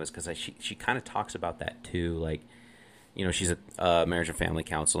to me was because she kind of talks about that too. Like, she's a marriage and family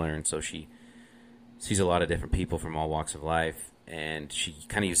counselor, and so she sees a lot of different people from all walks of life, and she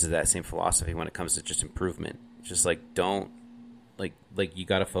kind of uses that same philosophy when it comes to just improvement. Just like, don't like you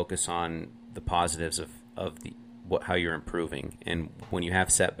got to focus on the positives of how you're improving, and when you have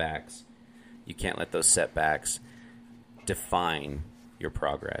setbacks, you can't let those setbacks define your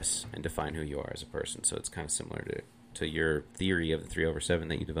progress and define who you are as a person. So it's kind of similar to your theory of the 3/7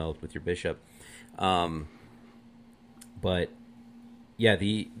 that you developed with your bishop. But yeah,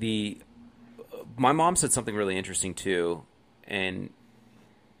 my mom said something really interesting too, and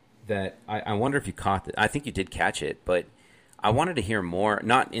that I wonder if you caught it. I think you did catch it, but I wanted to hear more,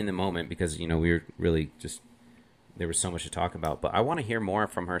 not in the moment, because we were really just, there was so much to talk about, but I want to hear more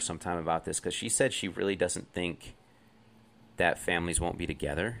from her sometime about this, because she said she really doesn't think that families won't be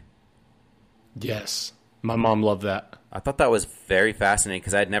together. Yes. My mom loved that. I thought that was very fascinating,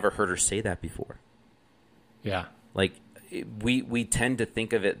 because I had never heard her say that before. Yeah. Like, we tend to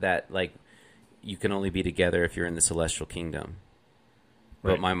think of it that, like, you can only be together if you're in the celestial kingdom.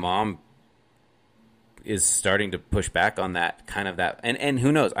 Right. But my mom is starting to push back on that, kind of that. And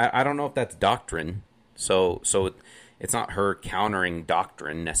who knows? I don't know if that's doctrine. So it's not her countering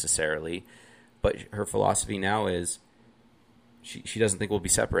doctrine necessarily. But her philosophy now is she doesn't think we'll be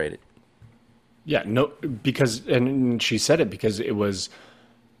separated. Yeah, no, because, and she said it because it was,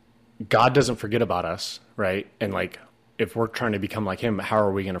 God doesn't forget about us, right? And like, if we're trying to become like him, how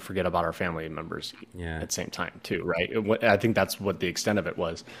are we going to forget about our family members at the same time too, right? I think that's what the extent of it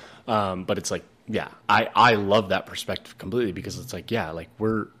was. But it's like, yeah, I love that perspective completely, because it's like, yeah, like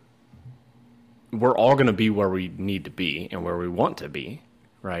we're all going to be where we need to be and where we want to be,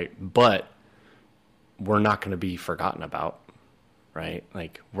 right? But we're not going to be forgotten about. Right?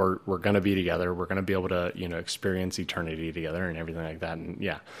 Like we're going to be together. We're going to be able to, experience eternity together and everything like that. And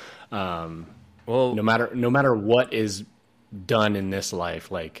yeah. Well, no matter what is done in this life,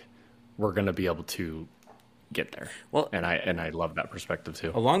 like we're going to be able to get there. Well, and I love that perspective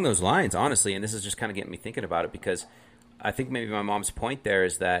too. Along those lines, honestly, and this is just kind of getting me thinking about it, because I think maybe my mom's point there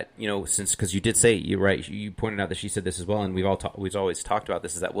is that, because you did say, you're right, you pointed out that she said this as well, and we've always talked about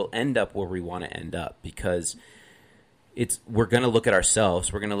this, is that we'll end up where we want to end up, because we're going to look at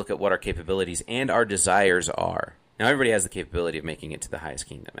ourselves, we're going to look at what our capabilities and our desires are. Now, everybody has the capability of making it to the highest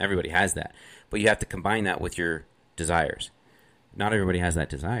kingdom. Everybody has that. But you have to combine that with your desires. Not everybody has that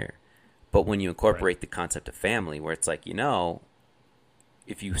desire. But when you incorporate the concept of family, where it's like,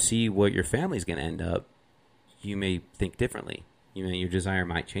 if you see what your family's going to end up, you may think differently. Your desire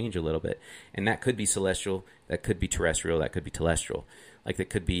might change a little bit. And that could be celestial, that could be terrestrial, that could be telestial. Like, that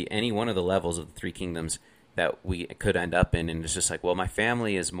could be any one of the levels of the 3 kingdoms that we could end up in. And it's just like, well, my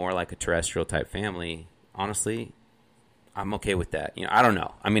family is more like a terrestrial type family. Honestly, I'm okay with that. I don't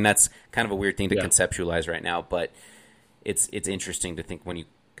know. I mean, that's kind of a weird thing to conceptualize right now, but it's interesting to think when you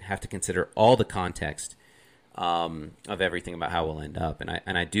have to consider all the context of everything about how we'll end up.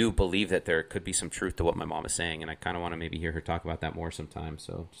 And I do believe that there could be some truth to what my mom is saying, and I kind of want to maybe hear her talk about that more sometime.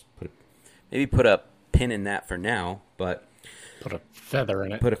 So just put a pin in that for now. But Put a feather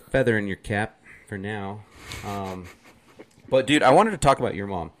in it. Put a feather in your cap for now. But dude, I wanted to talk about your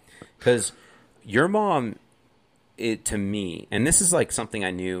mom, because your mom, to me, and this is like something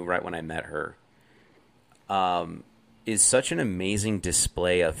I knew right when I met her, is such an amazing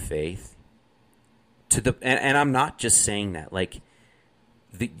display of faith. And I'm not just saying that. Like,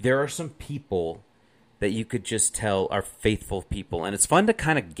 there are some people that you could just tell are faithful people, and it's fun to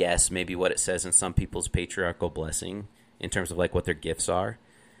kind of guess maybe what it says in some people's patriarchal blessing in terms of like what their gifts are.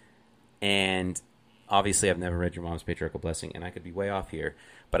 And obviously, I've never read your mom's patriarchal blessing, and I could be way off here,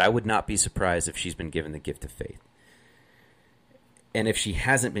 but I would not be surprised if she's been given the gift of faith. And if she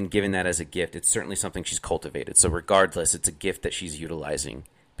hasn't been given that as a gift, it's certainly something she's cultivated. So regardless, it's a gift that she's utilizing,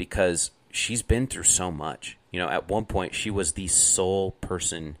 because she's been through so much. You know, at one point, she was the sole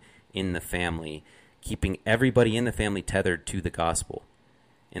person in the family, keeping everybody in the family tethered to the gospel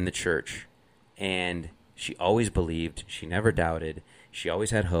in the church. And she always believed. She never doubted. She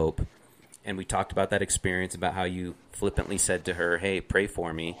always had hope. And we talked about that experience, about how you flippantly said to her, hey, pray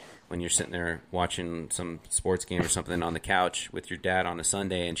for me, when you're sitting there watching some sports game or something on the couch with your dad on a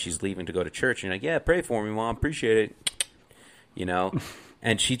Sunday, and she's leaving to go to church. And you're like, yeah, pray for me, Mom. Appreciate it. You know?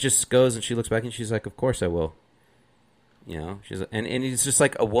 And she just goes and she looks back and she's like, of course I will. You know? And it's just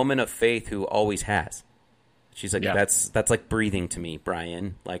like a woman of faith who always has. She's like, that's like breathing to me,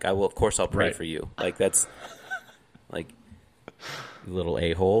 Brian. Like, of course I'll pray for you. Like, that's like, little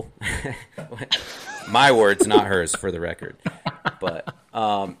a-hole. My words, not hers, for the record. But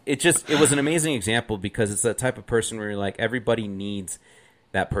it was an amazing example, because it's that type of person where you're like, everybody needs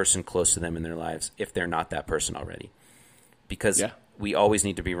that person close to them in their lives if they're not that person already. Because we always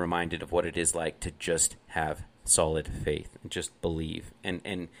need to be reminded of what it is like to just have solid faith and just believe,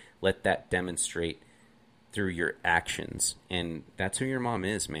 and let that demonstrate through your actions. And that's who your mom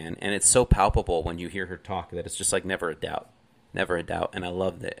is, man. And it's so palpable when you hear her talk that it's just like never a doubt. Never a doubt. And I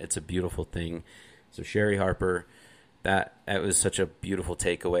love that. It's a beautiful thing. So Sherry Harper, that was such a beautiful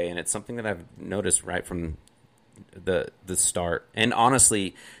takeaway, and it's something that I've noticed right from the start. And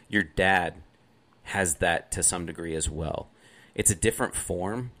honestly, your dad has that to some degree as well. It's a different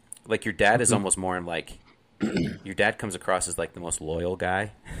form. Like, your dad is almost more like, your dad comes across as like the most loyal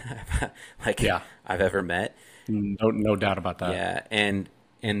guy I've ever met. No doubt about that. Yeah, and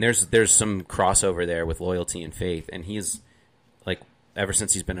there's some crossover there with loyalty and faith, and he's like, ever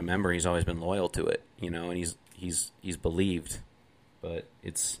since he's been a member, he's always been loyal to it, you know, and he's believed. But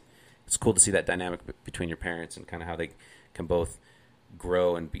it's cool to see that dynamic between your parents and kind of how they can both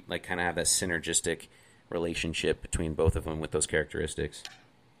grow and be like, kind of have that synergistic relationship between both of them with those characteristics.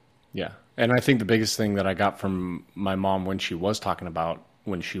 Yeah. And I think the biggest thing that I got from my mom when she was talking about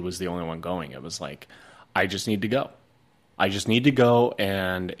when she was the only one going, it was like, I just need to go. I just need to go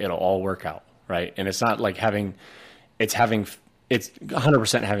and it'll all work out. Right. And it's not like it's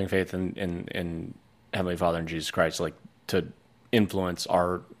 100% having faith in Heavenly Father and Jesus Christ, like, to influence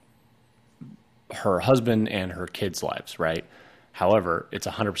her husband and her kids' lives. Right. However, it's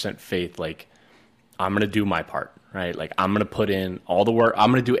 100% faith. Like, I'm going to do my part. Right. Like, I'm going to put in all the work.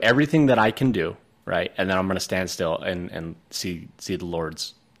 I'm going to do everything that I can do. Right. And then I'm going to stand still and see the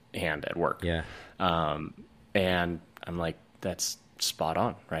Lord's hand at work. Yeah. And I'm like, that's spot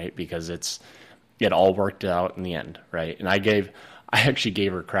on. Right. Because it all worked out in the end. Right. And I actually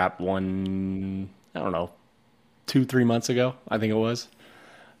gave her crap 2-3 months ago, I think it was,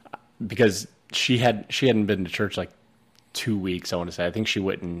 because she hadn't been to church like 2 weeks, I want to say. I think she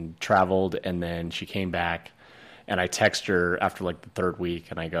went and traveled, and then she came back, and I text her after like the third week,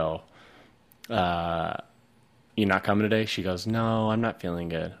 and I go, you not coming today? She goes, no, I'm not feeling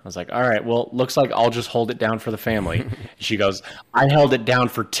good. I was like, all right, well, looks like I'll just hold it down for the family. She goes, I held it down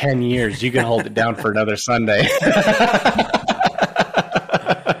for 10 years. You can hold it down for another Sunday.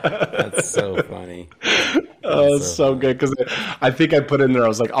 That's so funny. Oh, it's so good, because I think I put in there, I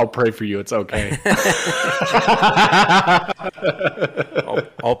was like, I'll pray for you. It's okay.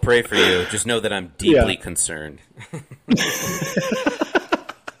 I'll pray for you. Just know that I'm deeply concerned.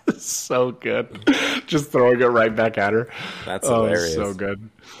 So good. Just throwing it right back at her. That's hilarious. So good.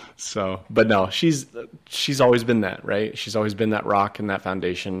 So, but no, she's always been that, right? She's always been that rock and that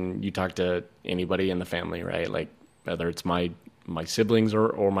foundation. You talk to anybody in the family, right? Like, whether it's my siblings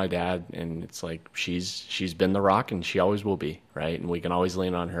or my dad, and it's like, she's been the rock, and she always will be, right? And we can always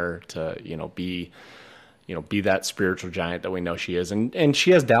lean on her to, be that spiritual giant that we know she is. And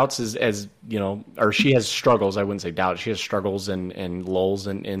she has doubts as or she has struggles. I wouldn't say doubts. She has struggles and lulls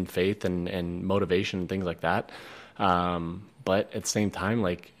in faith and motivation and things like that. But at the same time,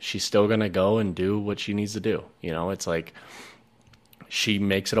 like, she's still going to go and do what she needs to do. It's like, she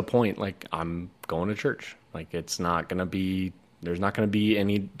makes it a point, like, I'm going to church. Like, it's not going to be, there's not going to be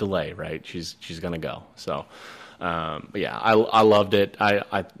any delay, right? She's going to go. So, but yeah, I loved it.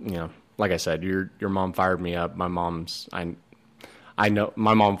 I like I said, your mom fired me up. My mom's, I know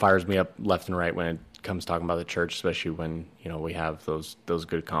my mom fires me up left and right when it comes talking about the church, especially when, we have those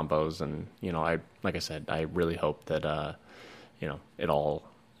good combos. And, like I said, I really hope that, it all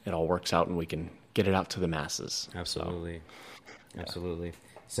works out and we can get it out to the masses. Absolutely. So, absolutely.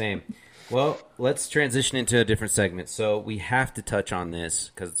 Same. Well, let's transition into a different segment. So we have to touch on this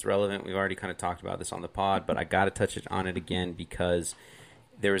because it's relevant. We've already kind of talked about this on the pod, but I got to touch on it again because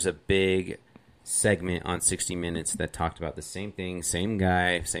there was a big segment on 60 Minutes that talked about the same thing, same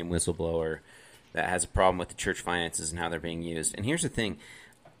guy, same whistleblower that has a problem with the church finances and how they're being used. And here's the thing.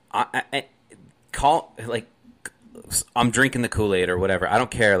 I'm drinking the Kool-Aid or whatever. I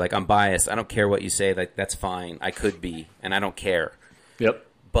don't care. Like, I'm biased. I don't care what you say. Like, that's fine. I could be, and I don't care. Yep.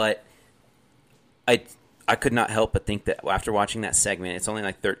 But I could not help but think that after watching that segment, it's only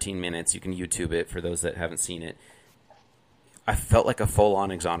like 13 minutes. You can YouTube it for those that haven't seen it. I felt like a full-on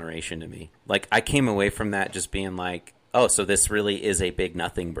exoneration to me. Like, I came away from that just being like, oh, so this really is a big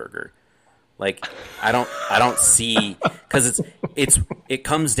nothing burger. Like, I don't see, because it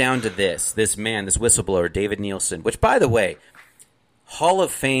comes down to this man, this whistleblower, David Nielsen, which, by the way, Hall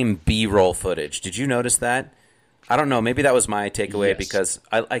of Fame B-roll footage. Did you notice that? I don't know. Maybe that was my takeaway. Yes. Because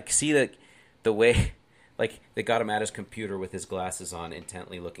I see that the way, like, they got him at his computer with his glasses on,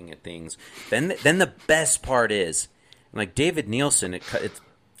 intently looking at things. Then the best part is, like, David Nielsen, it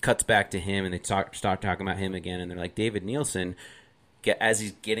cuts back to him, and they start talking about him again, and they're like, David Nielsen, as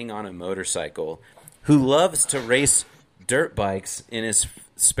he's getting on a motorcycle, who loves to race dirt bikes in his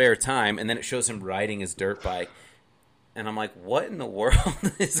spare time, and then it shows him riding his dirt bike. And I'm like, what in the world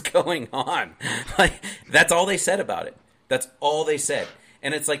is going on? Like, that's all they said about it. That's all they said.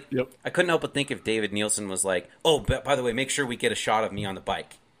 And it's like, yep. I couldn't help but think if David Nielsen was like, oh, but by the way, make sure we get a shot of me on the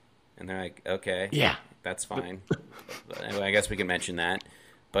bike. And they're like, okay. Yeah. That's fine. Anyway, I guess we can mention that.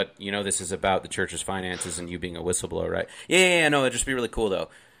 But, this is about the church's finances and you being a whistleblower, right? Yeah, no, it'd just be really cool, though.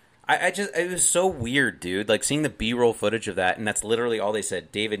 It was so weird, dude. Like, seeing the B-roll footage of that, and that's literally all they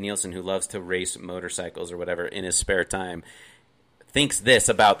said. David Nielsen, who loves to race motorcycles or whatever in his spare time, thinks this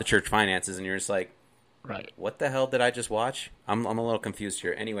about the church finances, and you're just like, right, what the hell did I just watch? I'm a little confused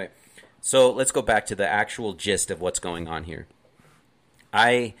here. Anyway, so let's go back to the actual gist of what's going on here.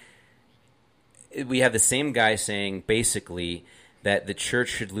 We have the same guy saying, basically, that the church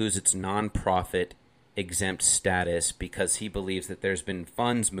should lose its nonprofit exempt status because he believes that there's been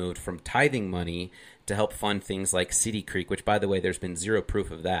funds moved from tithing money to help fund things like City Creek, which, by the way, there's been zero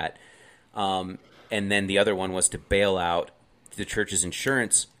proof of that. And then the other one was to bail out the church's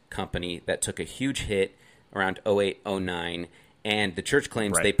insurance company that took a huge hit around 08, 09, and the church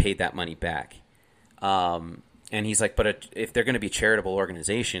claims they paid that money back. And he's like, but if they're going to be a charitable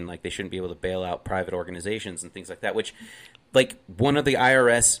organization, like, they shouldn't be able to bail out private organizations and things like that, which, like, one of the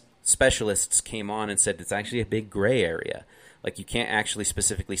IRS specialists came on and said it's actually a big gray area. Like, you can't actually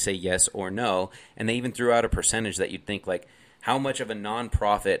specifically say yes or no. And they even threw out a percentage that you'd think, like, how much of a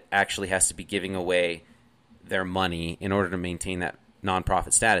nonprofit actually has to be giving away their money in order to maintain that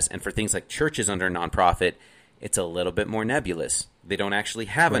nonprofit status. And for things like churches under a nonprofit, it's a little bit more nebulous. They don't actually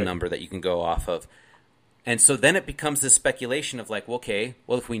have a number that you can go off of. And so then it becomes this speculation of like, okay,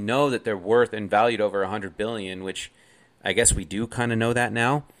 well, if we know that they're worth and valued over $100 billion, which I guess we do kind of know that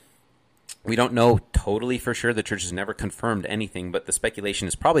now. We don't know totally for sure. The church has never confirmed anything, but the speculation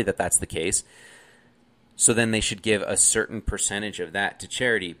is probably that that's the case. So then they should give a certain percentage of that to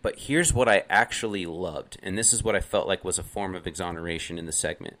charity. But here's what I actually loved, and this is what I felt like was a form of exoneration in the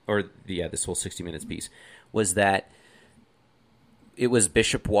segment, or this whole 60 Minutes piece, was that it was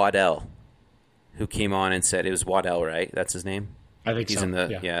Bishop Waddell who came on and said, it was Waddell, right? That's his name? I think He's so. in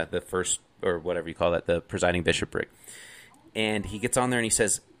the the first, or whatever you call that, the presiding bishopric. And he gets on there and he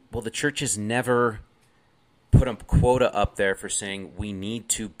says, well, the church has never put a quota up there for saying we need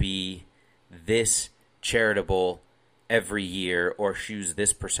to be this charitable every year or use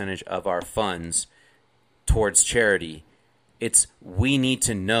this percentage of our funds towards charity. It's we need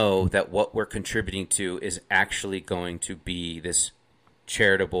to know that what we're contributing to is actually going to be this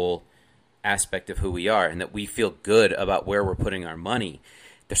charitable aspect of who we are, and that we feel good about where we're putting our money.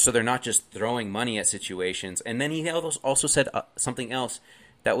 So they're not just throwing money at situations. And then he also said something else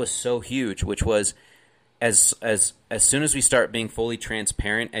that was so huge, which was as soon as we start being fully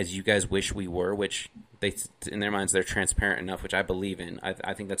transparent, as you guys wish we were, which they in their minds they're transparent enough, which I believe in.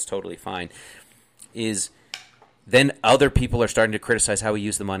 I think that's totally fine. Is then other people are starting to criticize how we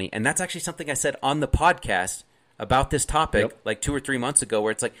use the money, and that's actually something I said on the podcast about this topic Yep. like 2 or 3 months ago,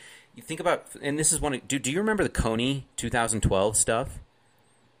 where it's like, you think about, and this is one of, do you remember the Coney 2012 stuff?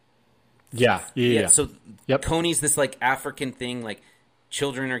 Yeah. So Yep. Coney's this like African thing, like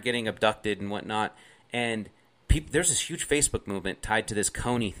children are getting abducted and whatnot, and there's this huge Facebook movement tied to this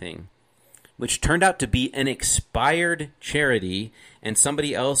Coney thing, which turned out to be an expired charity, and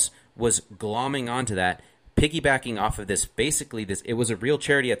somebody else was glomming onto that, piggybacking off of this. Basically, it was a real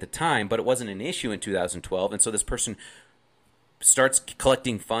charity at the time, but it wasn't an issue in 2012, and so this person starts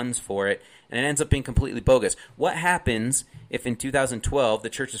collecting funds for it, and it ends up being completely bogus. What happens if in 2012 the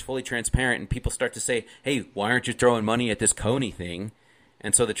church is fully transparent and people start to say, hey, why aren't you throwing money at this Coney thing?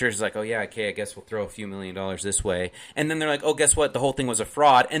 And so the church is like, oh, yeah, okay, I guess we'll throw a few $1 million this way. And then they're like, oh, guess what? The whole thing was a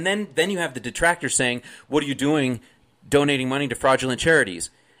fraud. And then you have the detractors saying, what are you doing donating money to fraudulent charities?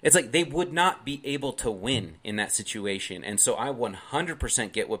 It's like they would not be able to win in that situation. And so I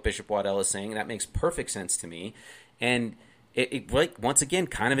 100% get what Bishop Waddell is saying. That makes perfect sense to me. And it like, once again,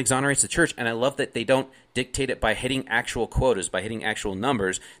 kind of exonerates the church. And I love that they don't dictate it by hitting actual quotas, by hitting actual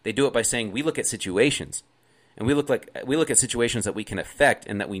numbers. They do it by saying, we look at situations. And we look at situations that we can affect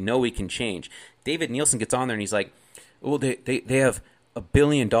and that we know we can change. David Nielsen gets on there and he's like, "Oh, they have $1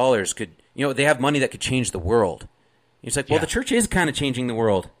 billion. They have money that could change the world." And he's like, "Well, the church is kind of changing the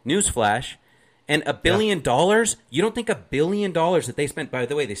world." Newsflash. And $1 billion? You don't think $1 billion that they spent? By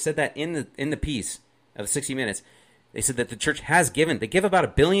the way, they said that in the piece of 60 Minutes. They said that the church has given. They give about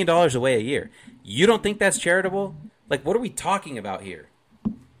 $1 billion away a year. You don't think that's charitable? Like, what are we talking about here?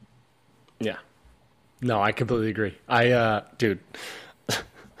 Yeah. No, I completely agree. Dude.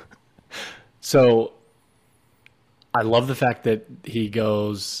 So I love the fact that he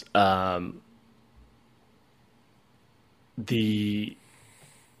goes, if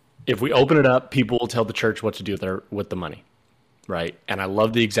we open it up, people will tell the church what to do with the money. Right. And I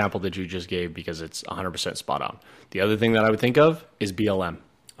love the example that you just gave because it's 100% spot on. The other thing that I would think of is BLM.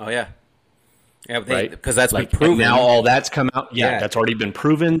 Oh, yeah. Yeah, right? Because that's like, been proven. Now all that's come out. Yeah, that's already been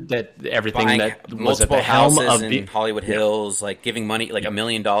proven that everything buying that was at multiple the helm houses of in Hollywood Hills, like giving money, like $1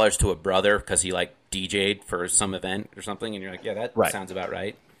 million to a brother because he like DJ'd for some event or something, and you're like, yeah, that sounds about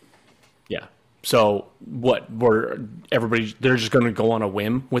right. Yeah. So what? They're just going to go on a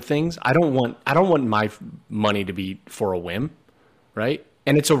whim with things. I don't want my money to be for a whim, right?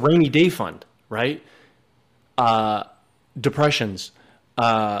 And it's a rainy day fund, right? Depressions,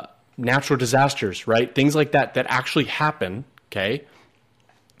 natural disasters, right? Things like that actually happen, okay?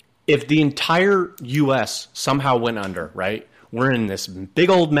 If the entire U.S. somehow went under, right? We're in this big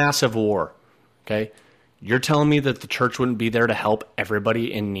old massive war, okay? You're telling me that the church wouldn't be there to help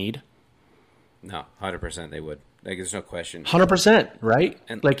everybody in need? No, 100% they would. Like, there's no question. 100%, right?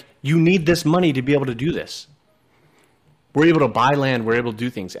 And like, you need this money to be able to do this. We're able to buy land. We're able to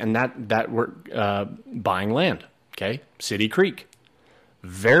do things. And that we're buying land, okay? City Creek.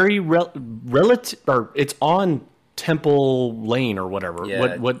 Very relative, or it's on Temple Lane or whatever.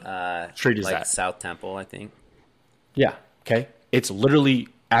 Yeah, what street is like that? South Temple, I think. Yeah. Okay. It's literally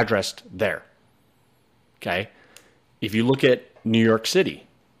addressed there. Okay. If you look at New York City,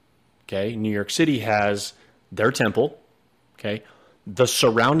 okay, New York City has their temple. Okay. The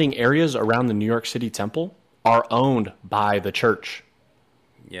surrounding areas around the New York City temple are owned by the church.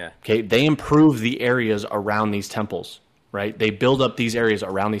 Yeah. Okay. They improve the areas around these temples. Right? They build up these areas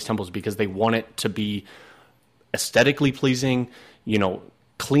around these temples because they want it to be aesthetically pleasing,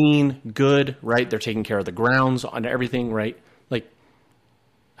 clean, good, right? They're taking care of the grounds and everything, right? Like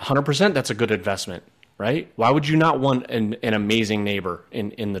 100% that's a good investment, right? Why would you not want an amazing neighbor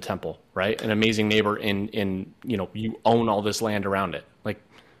in the temple, right? An amazing neighbor in you own all this land around it. Like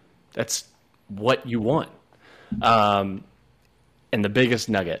that's what you want. And the biggest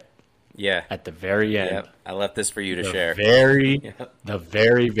nugget, yeah, at the very end. Yep. I left this for you to share. The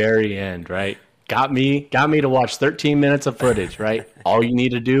very end, right? Got me to watch 13 minutes of footage, right? All you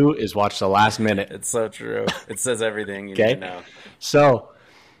need to do is watch the last minute. It's so true. It says everything you need to know. So,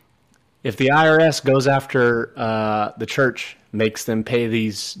 if the IRS goes after the church, makes them pay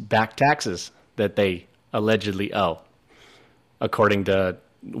these back taxes that they allegedly owe, according to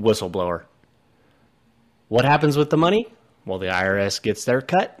whistleblower, what happens with the money? Well, the IRS gets their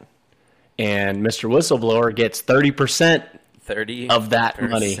cut. And Mr. Whistleblower gets 30% of that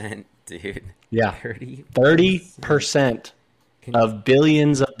money. Dude. Yeah. 30% of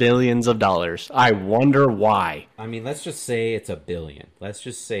billions of dollars. I wonder why. I mean, let's just say it's $1 billion. Let's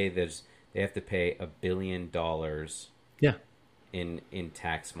just say they have to pay $1 billion in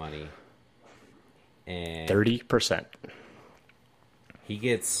tax money. And 30%. He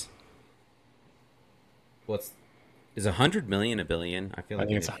gets is $100 million $1 billion? I think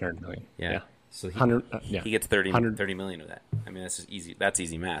it's $100 million. Yeah. So 100, he gets 30 million of that. I mean, that's just easy. That's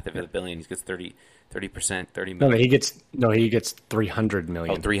easy math. If it's $1 billion, he gets 30%, 30 million. He gets 300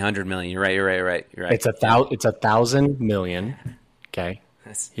 million. Oh, 300 million. You're right. It's 1,000 million. Okay.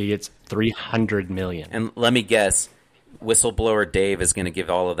 He gets 300 million. And let me guess, whistleblower Dave is going to give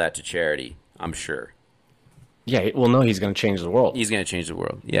all of that to charity, I'm sure. Yeah, well, no, he's going to change the world. He's going to change the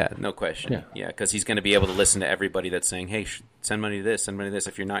world. Yeah, no question. Yeah, because he's going to be able to listen to everybody that's saying, hey, send money to this, send money to this.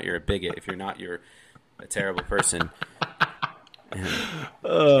 If you're not, you're a bigot. If you're not, you're a terrible person. And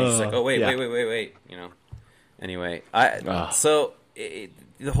he's like, oh, wait. You know. Anyway, so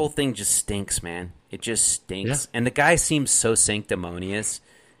the whole thing just stinks, man. It just stinks. Yeah. And the guy seems so sanctimonious.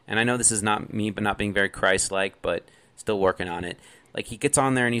 And I know this is not me, but not being very Christ-like, but still working on it. Like, he gets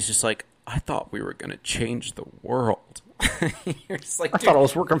on there and he's just like, I thought we were going to change the world. You're just like, I thought I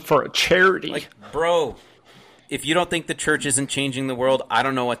was working for a charity. Like, bro, if you don't think the church isn't changing the world, I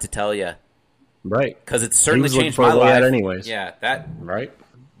don't know what to tell you. Right. Because it's certainly changed my life. Anyways. Yeah, that right.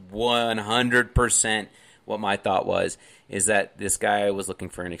 100% what my thought was, is that this guy was looking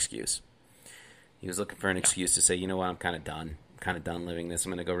for an excuse. He was looking for an excuse to say, you know what, I'm kind of done. I'm kind of done living this.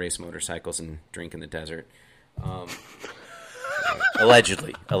 I'm going to go race motorcycles and drink in the desert.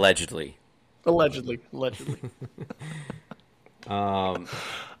 Allegedly. I love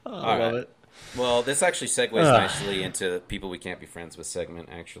it. Well, this actually segues nicely into people we can't be friends with segment,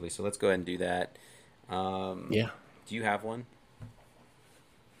 actually. So let's go ahead and do that. Yeah. Do you have one?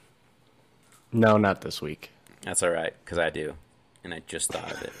 No, not this week. That's all right, because I do. And I just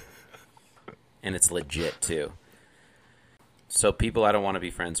thought of it. And it's legit, too. So people I don't want to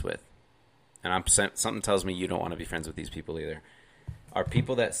be friends with. And something tells me you don't want to be friends with these people either. Are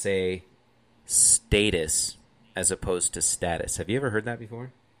people that say status as opposed to status. Have you ever heard that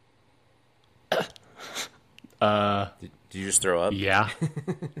before? Did you just throw up? Yeah.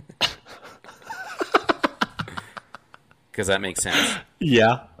 Because that makes sense.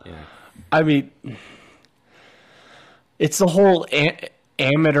 Yeah. I mean, it's the whole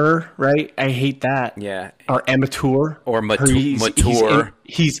amateur, right? I hate that. Yeah. Or amateur. Or mature.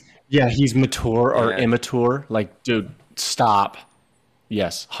 He's mature or immature. Like, dude, stop.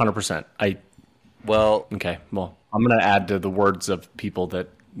 Yes, 100%. Okay, well, I'm going to add to the words of people that,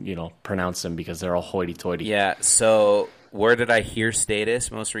 pronounce them because they're all hoity-toity. Yeah, so where did I hear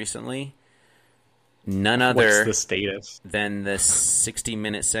status most recently? None other What's the status? Than the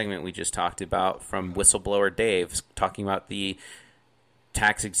 60-minute segment we just talked about from Whistleblower Dave, talking about the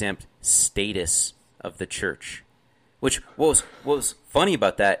tax-exempt status of the church. Which, what was funny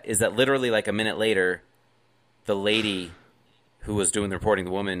about that is that literally like a minute later, the lady who was doing the reporting,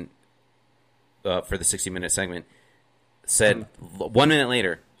 the woman for the 60-minute segment, said 1 minute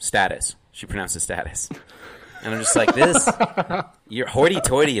later, status. She pronounced it status. And I'm just like, your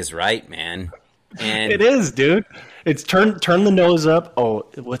hoity-toity is right, man. And it is, dude. It's turn the nose up. Oh,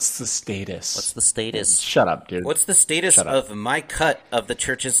 what's the status? What's the status? Shut up, dude. What's the status of my cut of the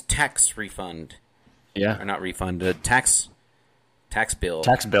church's tax refund? Yeah. Or not refund, tax bill.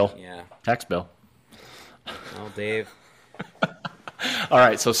 Tax bill. Yeah. Tax bill. Oh, Dave. All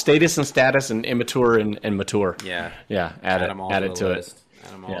right, so status and immature and mature. Yeah. Yeah, add it to it.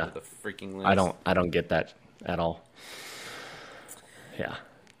 Add them all to the freaking list. I don't get that at all. Yeah.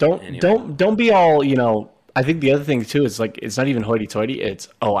 Don't be all, I think the other thing too is like it's not even hoity-toity, it's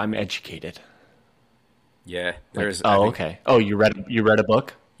I'm educated. Yeah. Okay. Oh, you read a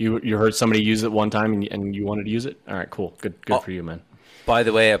book? You heard somebody use it one time and you wanted to use it? All right, cool. Good for you, man. By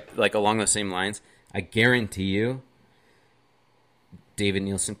the way, like along those same lines, I guarantee you David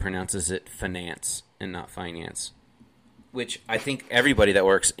Nielsen pronounces it finance and not finance, which I think everybody that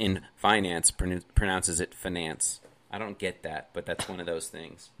works in finance pronounces it finance. I don't get that, but that's one of those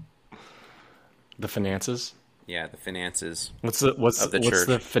things. The finances? Yeah, the finances. What's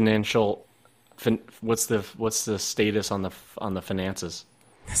the financial? What's the status on the finances?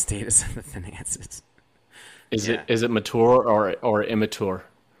 The status of the finances. Is it mature or immature?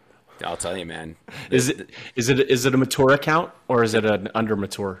 I'll tell you, man. Is it a mature account or is it an under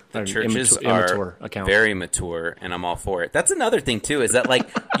mature? The churches are account? Very mature, and I'm all for it. That's another thing too. Is that like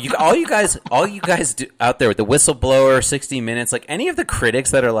all you guys do out there with the whistleblower, 60 Minutes, like any of the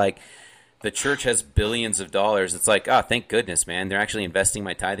critics that are like, the church has billions of dollars. It's like, thank goodness, man. They're actually investing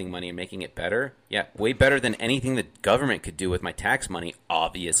my tithing money and making it better. Yeah, way better than anything the government could do with my tax money,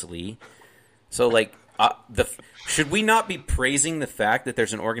 obviously. So like. Should we not be praising the fact that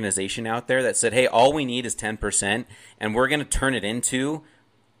there's an organization out there that said, hey, all we need is 10%, and we're going to turn it into,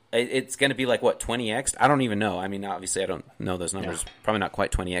 it's going to be like, what, 20x? I don't even know. I mean, obviously I don't know those numbers. Yeah. Probably not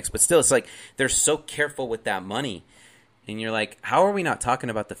quite 20x, but still, it's like they're so careful with that money. And you're like, how are we not talking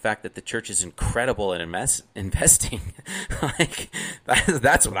about the fact that the church is incredible at investing? Like,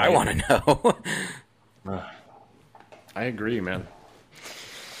 that's what I want to know. I agree, man.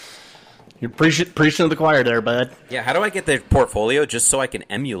 You're preaching to the choir there, bud. Yeah, how do I get their portfolio just so I can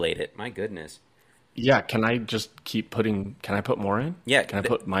emulate it? My goodness. Yeah, can I just keep putting? Can I put more in? Yeah, can I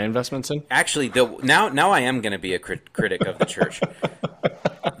put my investments in? Actually, now I am going to be a critic of the church.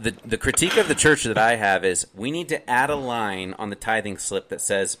 The critique of the church that I have is we need to add a line on the tithing slip that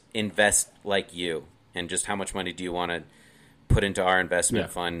says invest like you, and just how much money do you want to put into our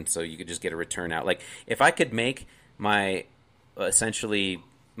investment fund so you could just get a return out. Like if I could make my essentially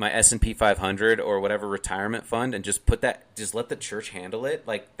my S&P 500 or whatever retirement fund and just let the church handle it,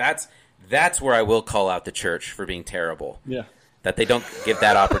 like that's where I will call out the church for being terrible. Yeah. That they don't give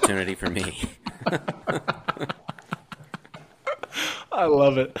that opportunity for me. I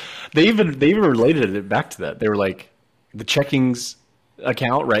love it. They even related it back to that. They were like the checkings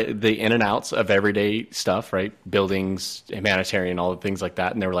account, right? The in and outs of everyday stuff, right? Buildings, humanitarian, all the things like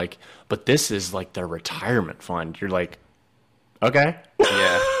that. And they were like, but this is like their retirement fund. You're like, okay.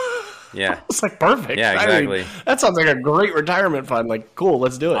 Yeah. It's like perfect. Yeah, exactly. I mean, that sounds like a great retirement fund. Like, cool,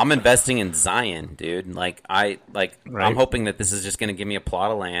 let's do it. I'm investing in Zion, dude. I'm hoping that this is just going to give me a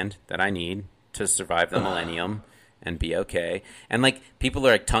plot of land that I need to survive the millennium and be okay. And like people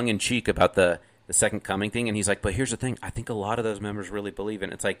are like tongue in cheek about the second coming thing, and he's like, but here's the thing, I think a lot of those members really believe in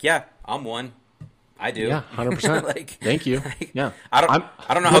it. It's like, yeah, I'm one. I do. Yeah, 100%. Like, thank you. Yeah. I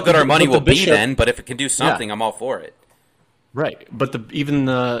don't know how good our money will be then, but if it can do something, I'm all for it. Right. But even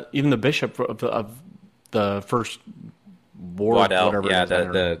the bishop of the first ward, Waddell, whatever. Yeah,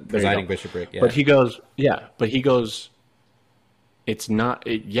 the presiding bishopric. Yeah. But he goes, it's not.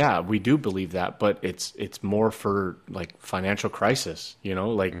 We do believe that, but it's more for like financial crisis,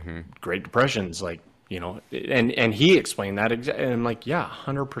 like Great Depressions, like and he explained that and I'm like,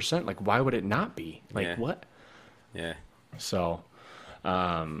 100%. Like, why would it not be? Like, what? Yeah. So,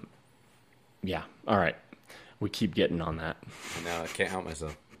 All right, we keep getting on that. No, I can't help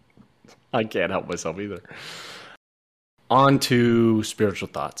myself. I can't help myself either. On to spiritual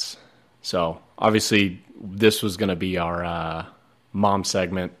thoughts. So obviously, this was going to be our mom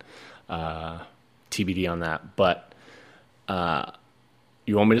segment, TBD on that. But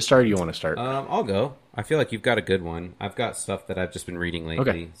you want me to start or you want to start? I'll go. I feel like you've got a good one. I've got stuff that I've just been reading lately.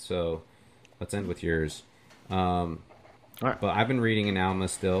 Okay. So let's end with yours. All right. But I've been reading in Alma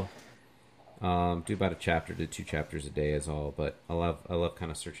still. Do about a chapter to 2 chapters a day is all. But I love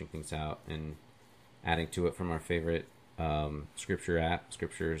kind of searching things out and adding to it from our favorite scripture app,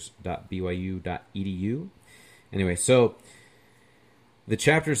 scriptures.byu.edu. Anyway, so the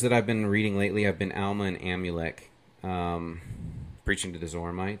chapters that I've been reading lately have been Alma and Amulek, preaching to the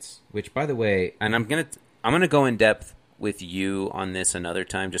Zoramites. Which, by the way, and I'm gonna go in depth with you on this another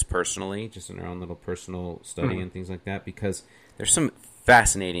time, just personally, just in our own little personal study and things like that, because there's some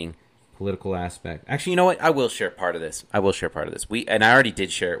fascinating political aspect. Actually, you know what? I will share part of this. And I already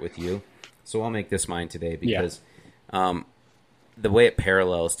did share it with you, so I'll make this mine today because. The way it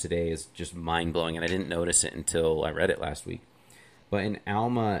parallels today is just mind-blowing, and I didn't notice it until I read it last week. But in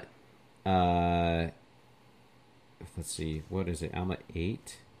Alma, let's see, what is it? Alma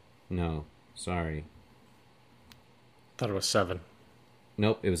 8? No, sorry. Thought it was 7.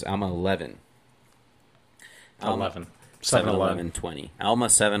 Nope, it was Alma 11. 11. 7-11-20. Alma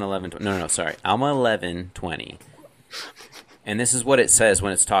 7-11-20. No, sorry. Alma 11-20. And this is what it says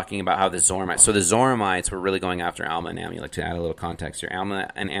when it's talking about how the Zoramites... So the Zoramites were really going after Alma and Amulek, to add a little context here. Alma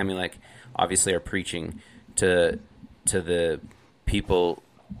and Amulek obviously are preaching to the people,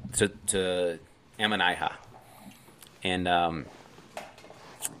 to Ammonihah. And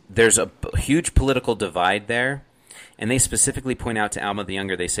there's a huge political divide there. And they specifically point out to Alma the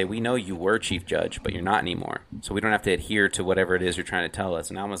Younger, they say, we know you were chief judge, but you're not anymore. So we don't have to adhere to whatever it is you're trying to tell us.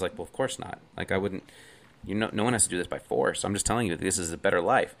 And Alma's like, well, of course not. Like, I wouldn't... no one has to do this by force. I'm just telling you this is a better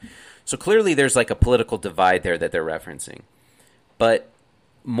life. So clearly there's like a political divide there that they're referencing. But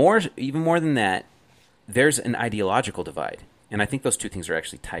even more than that, there's an ideological divide. And I think those two things are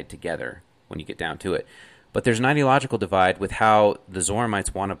actually tied together when you get down to it. But there's an ideological divide with how the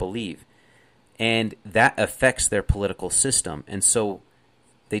Zoramites want to believe. And that affects their political system. And so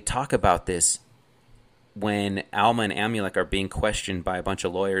they talk about this when Alma and Amulek are being questioned by a bunch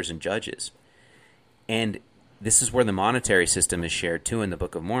of lawyers and judges. And this is where the monetary system is shared, too, in the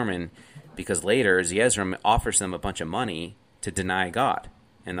Book of Mormon, because later Zeezrom offers them a bunch of money to deny God.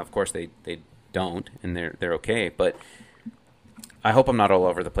 And, of course, they don't, and they're okay. But I hope I'm not all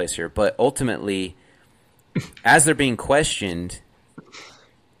over the place here. But ultimately, as they're being questioned,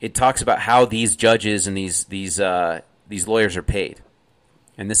 it talks about how these judges and these these lawyers are paid.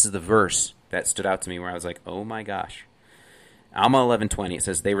 And this is the verse that stood out to me where I was like, oh my gosh. Alma 11:20, it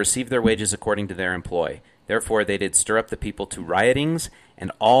says, they received their wages according to their employ. Therefore they did stir up the people to riotings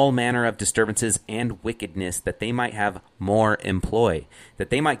and all manner of disturbances and wickedness, that they might have more employ, that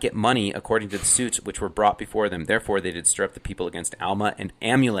they might get money according to the suits which were brought before them. Therefore they did stir up the people against Alma and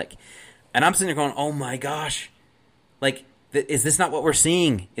Amulek. And I'm sitting there going, oh my gosh. Like, is this not what we're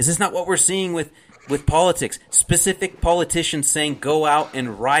seeing? Is this not what we're seeing with politics? Specific politicians saying, go out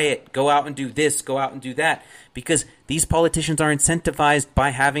and riot, go out and do this, go out and do that. Because these politicians are incentivized by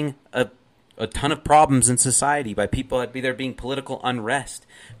having a ton of problems in society, by people there being political unrest.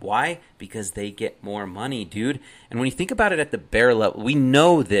 Why? Because they get more money, dude. And when you think about it at the bare level, we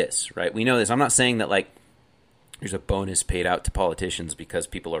know this, right? We know this. I'm not saying that, like, there's a bonus paid out to politicians because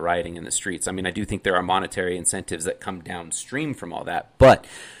people are rioting in the streets. I mean, I do think there are monetary incentives that come downstream from all that. But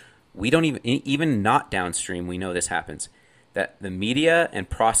we don't even not downstream, we know this happens. That the media and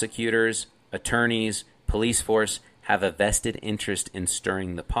prosecutors, attorneys, police force have a vested interest in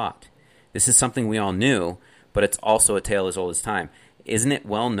stirring the pot. This is something we all knew, but it's also a tale as old as time. Isn't it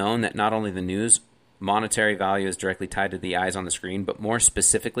well known that not only the news monetary value is directly tied to the eyes on the screen, but more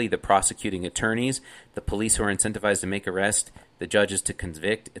specifically the prosecuting attorneys, the police who are incentivized to make arrest, the judges to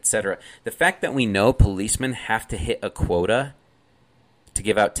convict, etc. The fact that we know policemen have to hit a quota to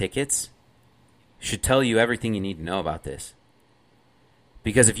give out tickets should tell you everything you need to know about this.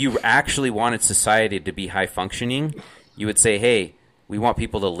 Because if you actually wanted society to be high functioning, you would say, hey, we want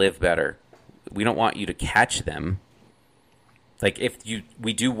people to live better. We don't want you to catch them. Like,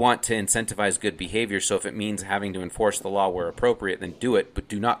 we do want to incentivize good behavior, so if it means having to enforce the law where appropriate, then do it, but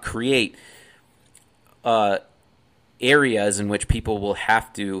do not create areas in which people will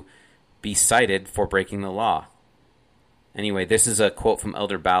have to be cited for breaking the law. Anyway, this is a quote from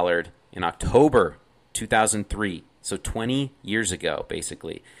Elder Ballard in October 2003, so 20 years ago,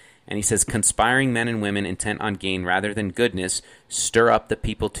 basically. And he says, conspiring men and women intent on gain rather than goodness stir up the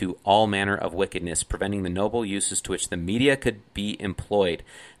people to all manner of wickedness, preventing the noble uses to which the media could be employed.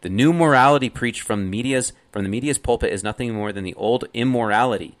 The new morality preached from the media's pulpit is nothing more than the old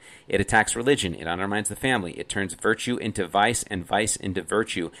immorality. It attacks religion. It undermines the family. It turns virtue into vice and vice into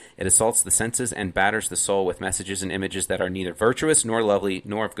virtue. It assaults the senses and batters the soul with messages and images that are neither virtuous nor lovely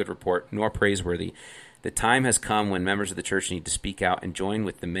nor of good report nor praiseworthy. The time has come when members of the church need to speak out and join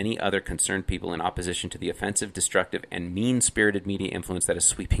with the many other concerned people in opposition to the offensive, destructive, and mean-spirited media influence that is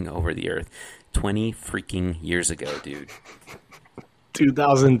sweeping over the earth. 20 freaking years ago, dude.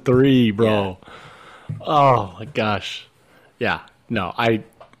 2003, bro. Yeah. Oh, my gosh. Yeah. No,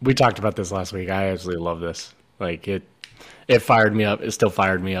 we talked about this last week. I absolutely love this. Like, it fired me up. It still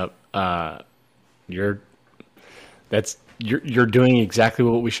fired me up. You're doing exactly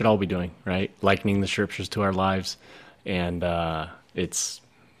what we should all be doing, right? Likening the scriptures to our lives, and it's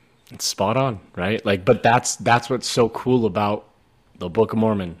spot on, right? Like, but that's what's so cool about the Book of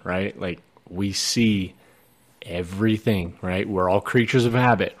Mormon, right? Like, we see everything, right? We're all creatures of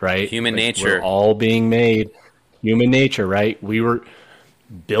habit, right? Human nature. We're all being made human nature, right? We were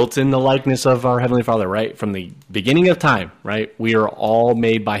built in the likeness of our Heavenly Father, right? From the beginning of time, right? We are all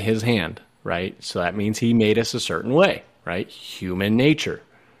made by His hand, right? So that means He made us a certain way. Right? Human nature,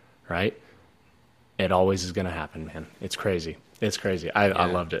 right? It always is going to happen, man. It's crazy. It's crazy. I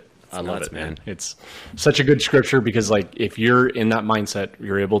loved it. I love it, man. It's such a good scripture because, like, if you're in that mindset,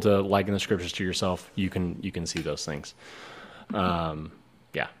 you're able to liken the scriptures to yourself. You can see those things.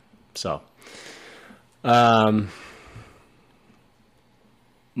 Yeah. So,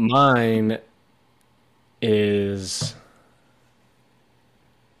 mine is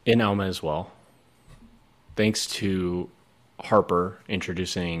in Alma as well. Thanks to Harper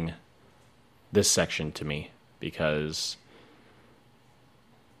introducing this section to me, because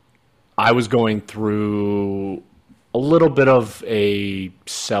I was going through a little bit of a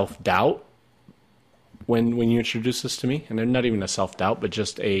self-doubt when you introduced this to me, and not even a self-doubt, but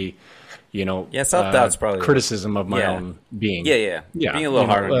just a, self-doubt's probably criticism of my own being. Yeah. Being a little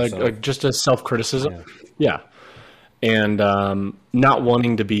hard on yourself. Just a self-criticism. Yeah. And not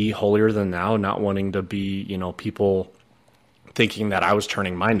wanting to be holier than thou, not wanting to be, people thinking that I was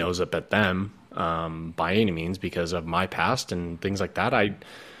turning my nose up at them by any means because of my past and things like that.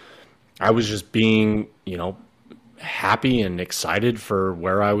 I was just being, happy and excited for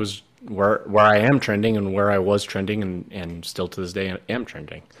where I was, where I am trending and where I was trending and still to this day am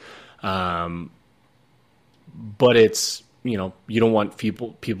trending. But it's, you don't want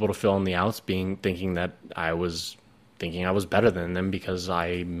people to fill in the outs thinking that I was better than them because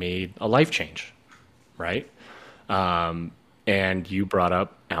I made a life change, right? And you brought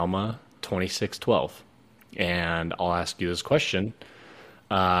up Alma 26:12, And I'll ask you this question.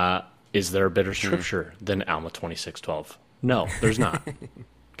 Is there a better scripture than Alma 26:12? No, there's not.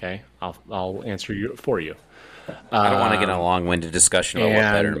 Okay, I'll answer you for you. I don't want to get in a long-winded discussion about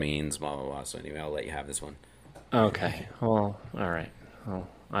what better means, blah, blah, blah. So anyway, I'll let you have this one. Okay. Well, all right. Well,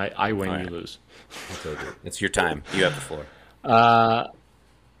 I win, you lose. It's your time. You have the floor.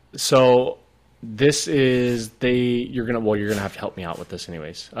 So this is you're gonna have to help me out with this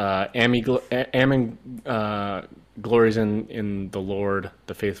anyways. Ammon glories in the Lord.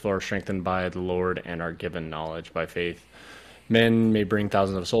 The faithful are strengthened by the Lord and are given knowledge by faith. Men may bring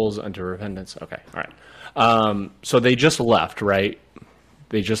thousands of souls unto repentance. Okay, all right. So they just left, right?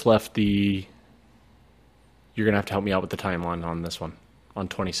 They just left the... You're going to have to help me out with the timeline on this one. On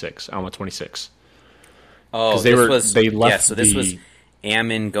 26, Alma 26. Oh, they left. Yeah, so this was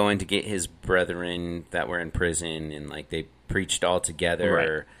Ammon going to get his brethren that were in prison, and like they preached all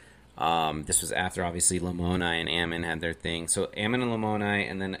together. Right. This was after, obviously, Lamoni and Ammon had their thing. So Ammon and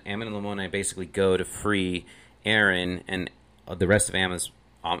Lamoni, and then Ammon and Lamoni basically go to free Aaron, and the rest of Ammon's,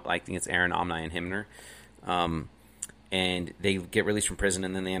 I think it's Aaron, Omni, and Himner. And they get released from prison,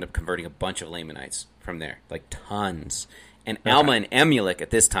 and then they end up converting a bunch of Lamanites from there, like tons. And Alma and Amulek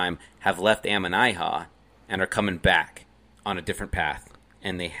at this time have left Ammonihah and are coming back on a different path,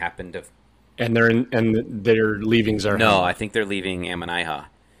 and they happen to. And their leavings are. No, I think they're leaving Ammonihah.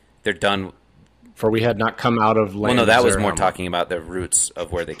 They're done. For we had not come out of land. Well, no, that was more talking about the roots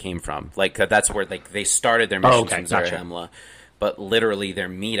of where they came from. Like that's where they started their mission from Zarahemla. But literally, their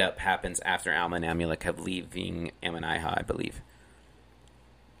meetup happens after Alma and Amulek have leaving Ammonihah, I believe.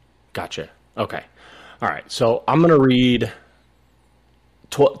 Gotcha. Okay. All right. So I'm going to read...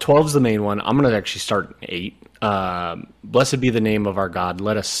 12 is the main one. I'm going to actually start 8. Blessed be the name of our God.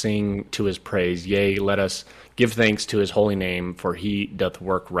 Let us sing to his praise. Yea, let us give thanks to his holy name, for he doth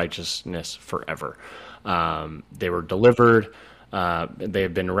work righteousness forever. They were delivered... they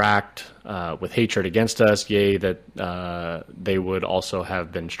have been racked with hatred against us, yea, that they would also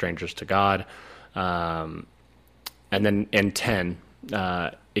have been strangers to God. And then in 10,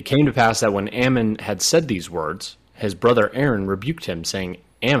 it came to pass that when Ammon had said these words, his brother Aaron rebuked him, saying,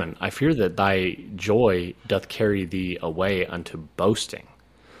 Ammon, I fear that thy joy doth carry thee away unto boasting.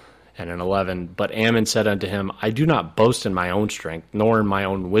 And in 11, but Ammon said unto him, I do not boast in my own strength, nor in my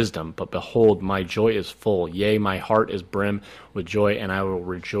own wisdom, but behold, my joy is full. Yea, my heart is brim with joy, and I will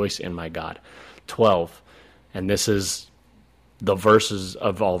rejoice in my God. 12, and this is the verses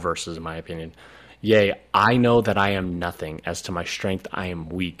of all verses, in my opinion. Yea, I know that I am nothing. As to my strength, I am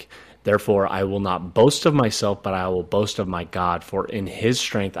weak. Therefore, I will not boast of myself, but I will boast of my God. For in his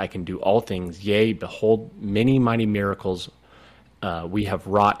strength I can do all things. Yea, behold, many mighty miracles we have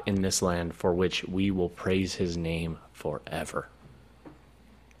wrought in this land, for which we will praise his name forever.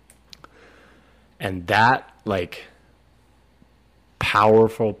 And that, like,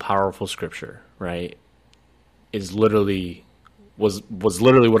 powerful scripture, right, is literally, was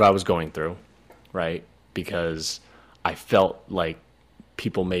literally what I was going through, right? Because I felt like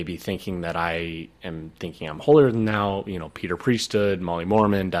people may be thinking that I am thinking I'm holier than thou, Peter Priesthood, Molly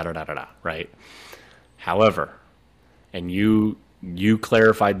Mormon, da-da-da-da-da, right? However, and you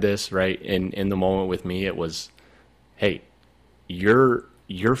clarified this, right, in the moment with me. It was, hey, you're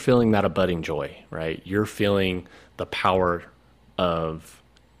feeling that abiding joy, right? You're feeling the power of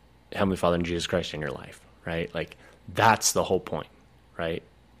Heavenly Father and Jesus Christ in your life, right? Like, that's the whole point, right?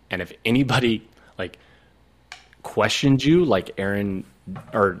 And if anybody, like, questioned you, like Aaron,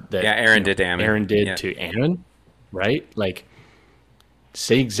 or that Aaron did to Ammon. Aaron did to Ammon, right? Like,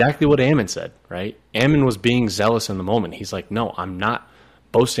 say exactly what Ammon said, right? Ammon was being zealous in the moment. He's like, no, I'm not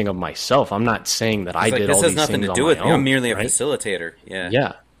boasting of myself. I'm not saying that I did all these things on my own. This has nothing to do with me. I'm merely a facilitator.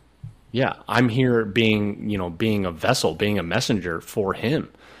 Yeah. I'm here being a vessel, being a messenger for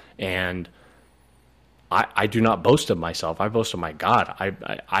him. And I do not boast of myself. I boast of my God.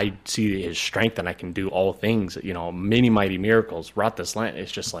 I see his strength, and I can do all things, many mighty miracles, wrought this land.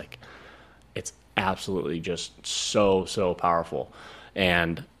 It's just like, it's absolutely just so powerful.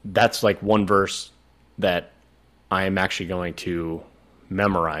 And that's like one verse that I am actually going to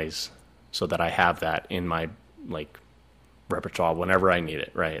memorize so that I have that in my, like, repertoire whenever I need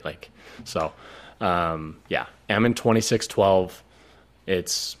it, right? Like, so, Ammon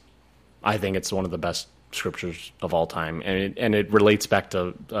 26:12, I think it's one of the best scriptures of all time. And it relates back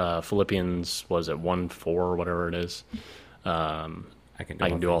to Philippians, was it 1:4 or whatever it is? I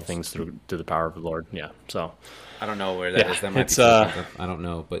can do all things through the power of the Lord. Yeah. So I don't know where that is. That might be I don't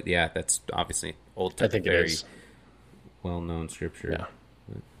know, but yeah, that's obviously Old Testament, very well-known scripture.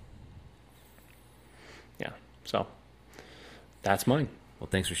 Yeah. So that's mine. Well,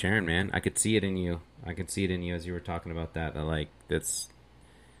 thanks for sharing, man. I could see it in you. I could see it in you as you were talking about that. That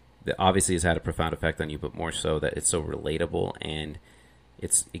obviously has had a profound effect on you, but more so that it's so relatable and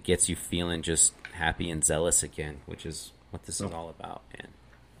it gets you feeling just happy and zealous again, which is what this is all about, man.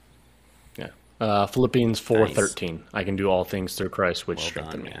 Yeah. Philippians 4:13. I can do all things through Christ, which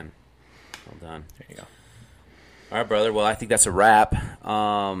strengthens me. Man. Well done. There you go. All right, brother. Well, I think that's a wrap.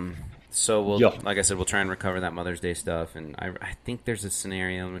 So like I said, we'll try and recover that Mother's Day stuff, and I think there's a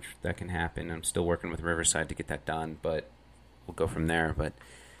scenario in which that can happen. I'm still working with Riverside to get that done, but we'll go from there. But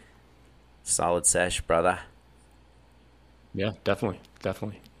solid sesh, brother. Yeah, definitely.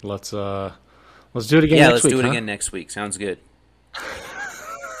 Let's do it again. Yeah, next let's week, do it again next week. Sounds good.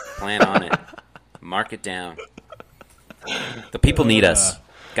 Plan on it. Mark it down. The people need us.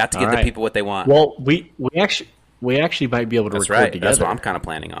 Got to give the people what they want. Well, we actually might be able to record together. That's what I'm kind of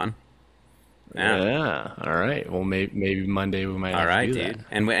planning on. Yeah. All right. Well, maybe Monday we might have to do that.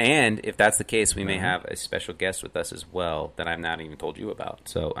 And if that's the case, we may have a special guest with us as well that I've not even told you about.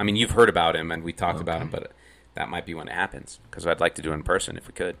 So, I mean, you've heard about him and we talked about him, but that might be when it happens because I'd like to do it in person if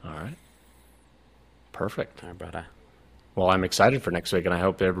we could. All right. Perfect. All right, brother. Well, I'm excited for next week, and I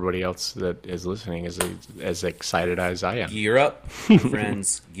hope everybody else that is listening is as excited as I am. Gear up,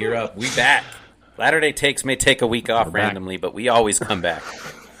 friends. Gear up. We back. Latter-day Takes may take a week off randomly, but we always come back.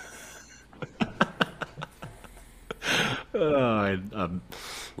 We're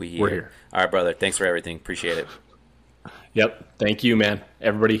here. All right, brother. Thanks for everything. Appreciate it. Yep. Thank you, man.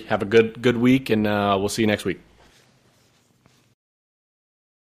 Everybody have a good week, and we'll see you next week.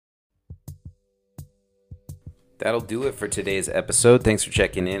 That'll do it for today's episode. Thanks for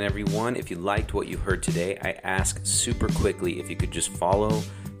checking in, everyone. If you liked what you heard today, I ask super quickly if you could just follow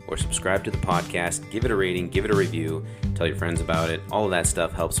or subscribe to the podcast, give it a rating, give it a review, tell your friends about it. All of that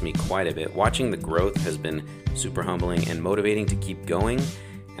stuff helps me quite a bit. Watching the growth has been super humbling and motivating to keep going,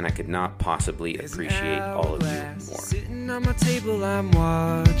 and I could not possibly appreciate all of you more. Sitting on my table, I'm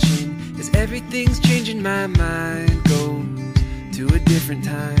watching as everything's changing. My mind goes to a different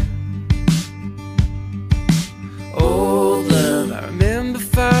time. Old love, I remember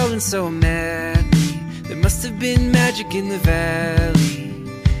falling so madly. There must have been magic in the valley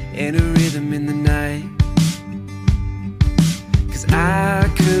and a rhythm in the night. 'Cause I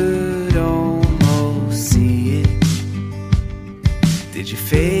could almost see it. Did you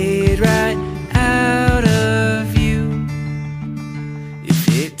fade right out of view? If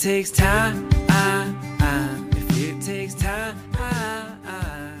it takes time, if it takes time,